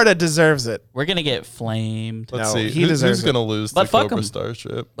Saporta deserves it. We're gonna get flamed. Let's No, see. he Who's deserves it. gonna lose But to fuck Cobra 'em.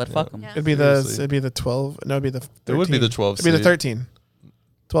 Starship? But Yeah. fuck them. Yeah. It'd be the 12. No, it'd be the 13. It would be the 12 It'd be the seed. 13.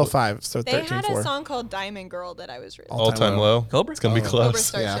 12-5, so They 13-4. had a song called Diamond Girl that I was really All- All-time low. Cobra? It's gonna be Oh. Cobra close.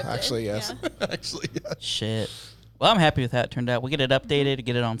 Starship Yeah, did. actually, yes. Yeah. Actually, yeah. Shit. Well, I'm happy with how it turned out. We'll get it updated,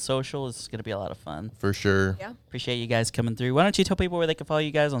 get it on social. It's gonna be a lot of fun. For sure. Yeah. Appreciate you guys coming through. Why don't you tell people where they can follow you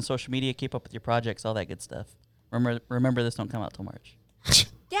guys on social media, keep up with your projects, all that good stuff. Remember this don't come out till March.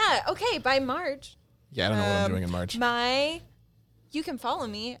 Yeah. Okay. By March. Yeah, I don't know what I'm doing in March. You can follow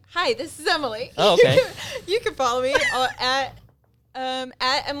me. Hi, this is Emily. Oh, okay. You can follow me at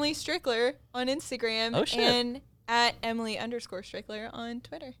Emily Strickler on Instagram. Oh, shit. And at Emily_Strickler on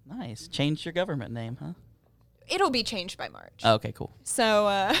Twitter. Nice. Changed your government name, huh? It'll be changed by March. Oh, okay, cool.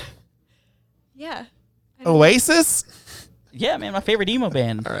 So, yeah. Oasis? Yeah, man, my favorite emo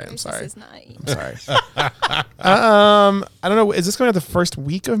band. All right, I'm This sorry. is not. I'm sorry. I don't know. Is this going to the first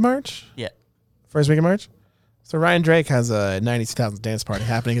week of March? Yeah. First week of March? So Ryan Drake has a 92,000 dance party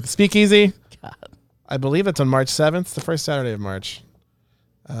happening at the Speakeasy. God. I believe it's on March 7th, the first Saturday of March.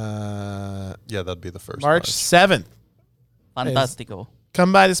 March Yeah, that'd be the first. 7th. Fantastico.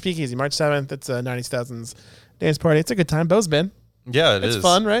 Come by the Speakeasy, March 7th. It's a 90,000's dance party. It's a good time. Bo's been. Yeah, It's is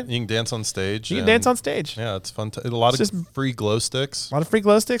fun, right? You can dance on stage. You can and- dance on stage. Yeah, it's fun. A lot It's of free glow sticks. A lot of free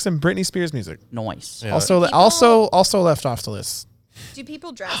glow sticks and Britney Spears music. Nice. Yeah. Also left off the list. Do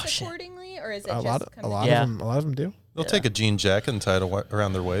people dress shit. accordingly, or is it A just lot come in? Yeah. of them do. They'll take a jean jacket and tie it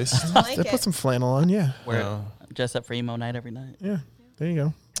around their waist. I like They it. put some flannel on. Yeah, We're Yeah. dressed up for emo night every night. yeah. There you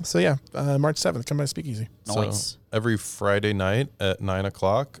go. So yeah, March 7th. Come by Speakeasy. Nice. So every Friday night at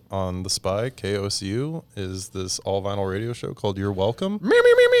 9:00 on the Spy KOSU is this all vinyl radio show called You're Welcome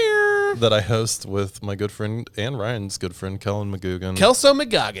that I host with my good friend and Ryan's good friend Kellen McGugan. Kelso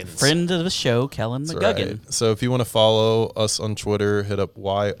McGoggins. Friend of the show, Kellen That's McGuggin. right. So if you want to follow us on Twitter, hit up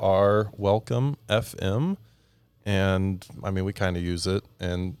YR Welcome FM. And I mean, we kind of use it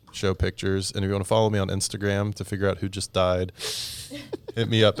and show pictures. And if you want to follow me on Instagram to figure out who just died, hit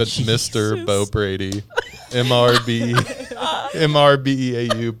me up at Mr. Bo Brady,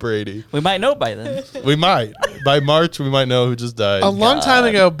 MRBEAU Brady. We might know by then. We might. By March, we might know who just died. A long time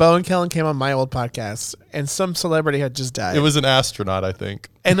ago, Bo and Kellen came on my old podcast, and some celebrity had just died. It was an astronaut, I think.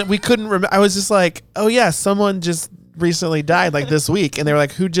 and we couldn't remember. I was just like, oh yeah, someone just recently died, like this week, and they were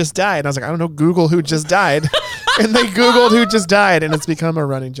like, who just died? And I was like, I don't know, Google who just died, and they Googled who just died, and it's become a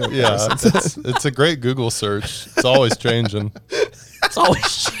running joke. Yeah, ever since. it's a great Google search. It's always changing. It's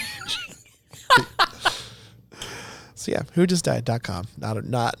always So yeah, whojustdied.com. Not a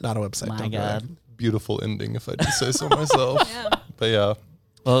website. My Don't go God. there. Beautiful ending, if I do say so myself. Yeah. But yeah,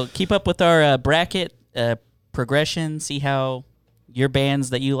 Well, keep up with our bracket progression. See how your bands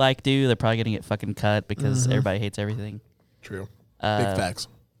that you like do. They're probably going to get fucking cut because everybody hates everything. True. Uh, Big facts.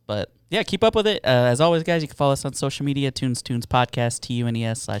 But yeah, keep up with it. As always, guys, you can follow us on social media, Tunes Podcast,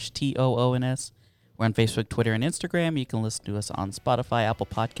 TUNES/TOONS. We're on Facebook, Twitter, and Instagram. You can listen to us on Spotify, Apple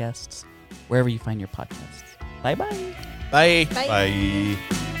Podcasts, wherever you find your podcasts. Bye-bye. Bye. Bye.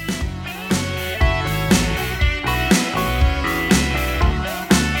 bye.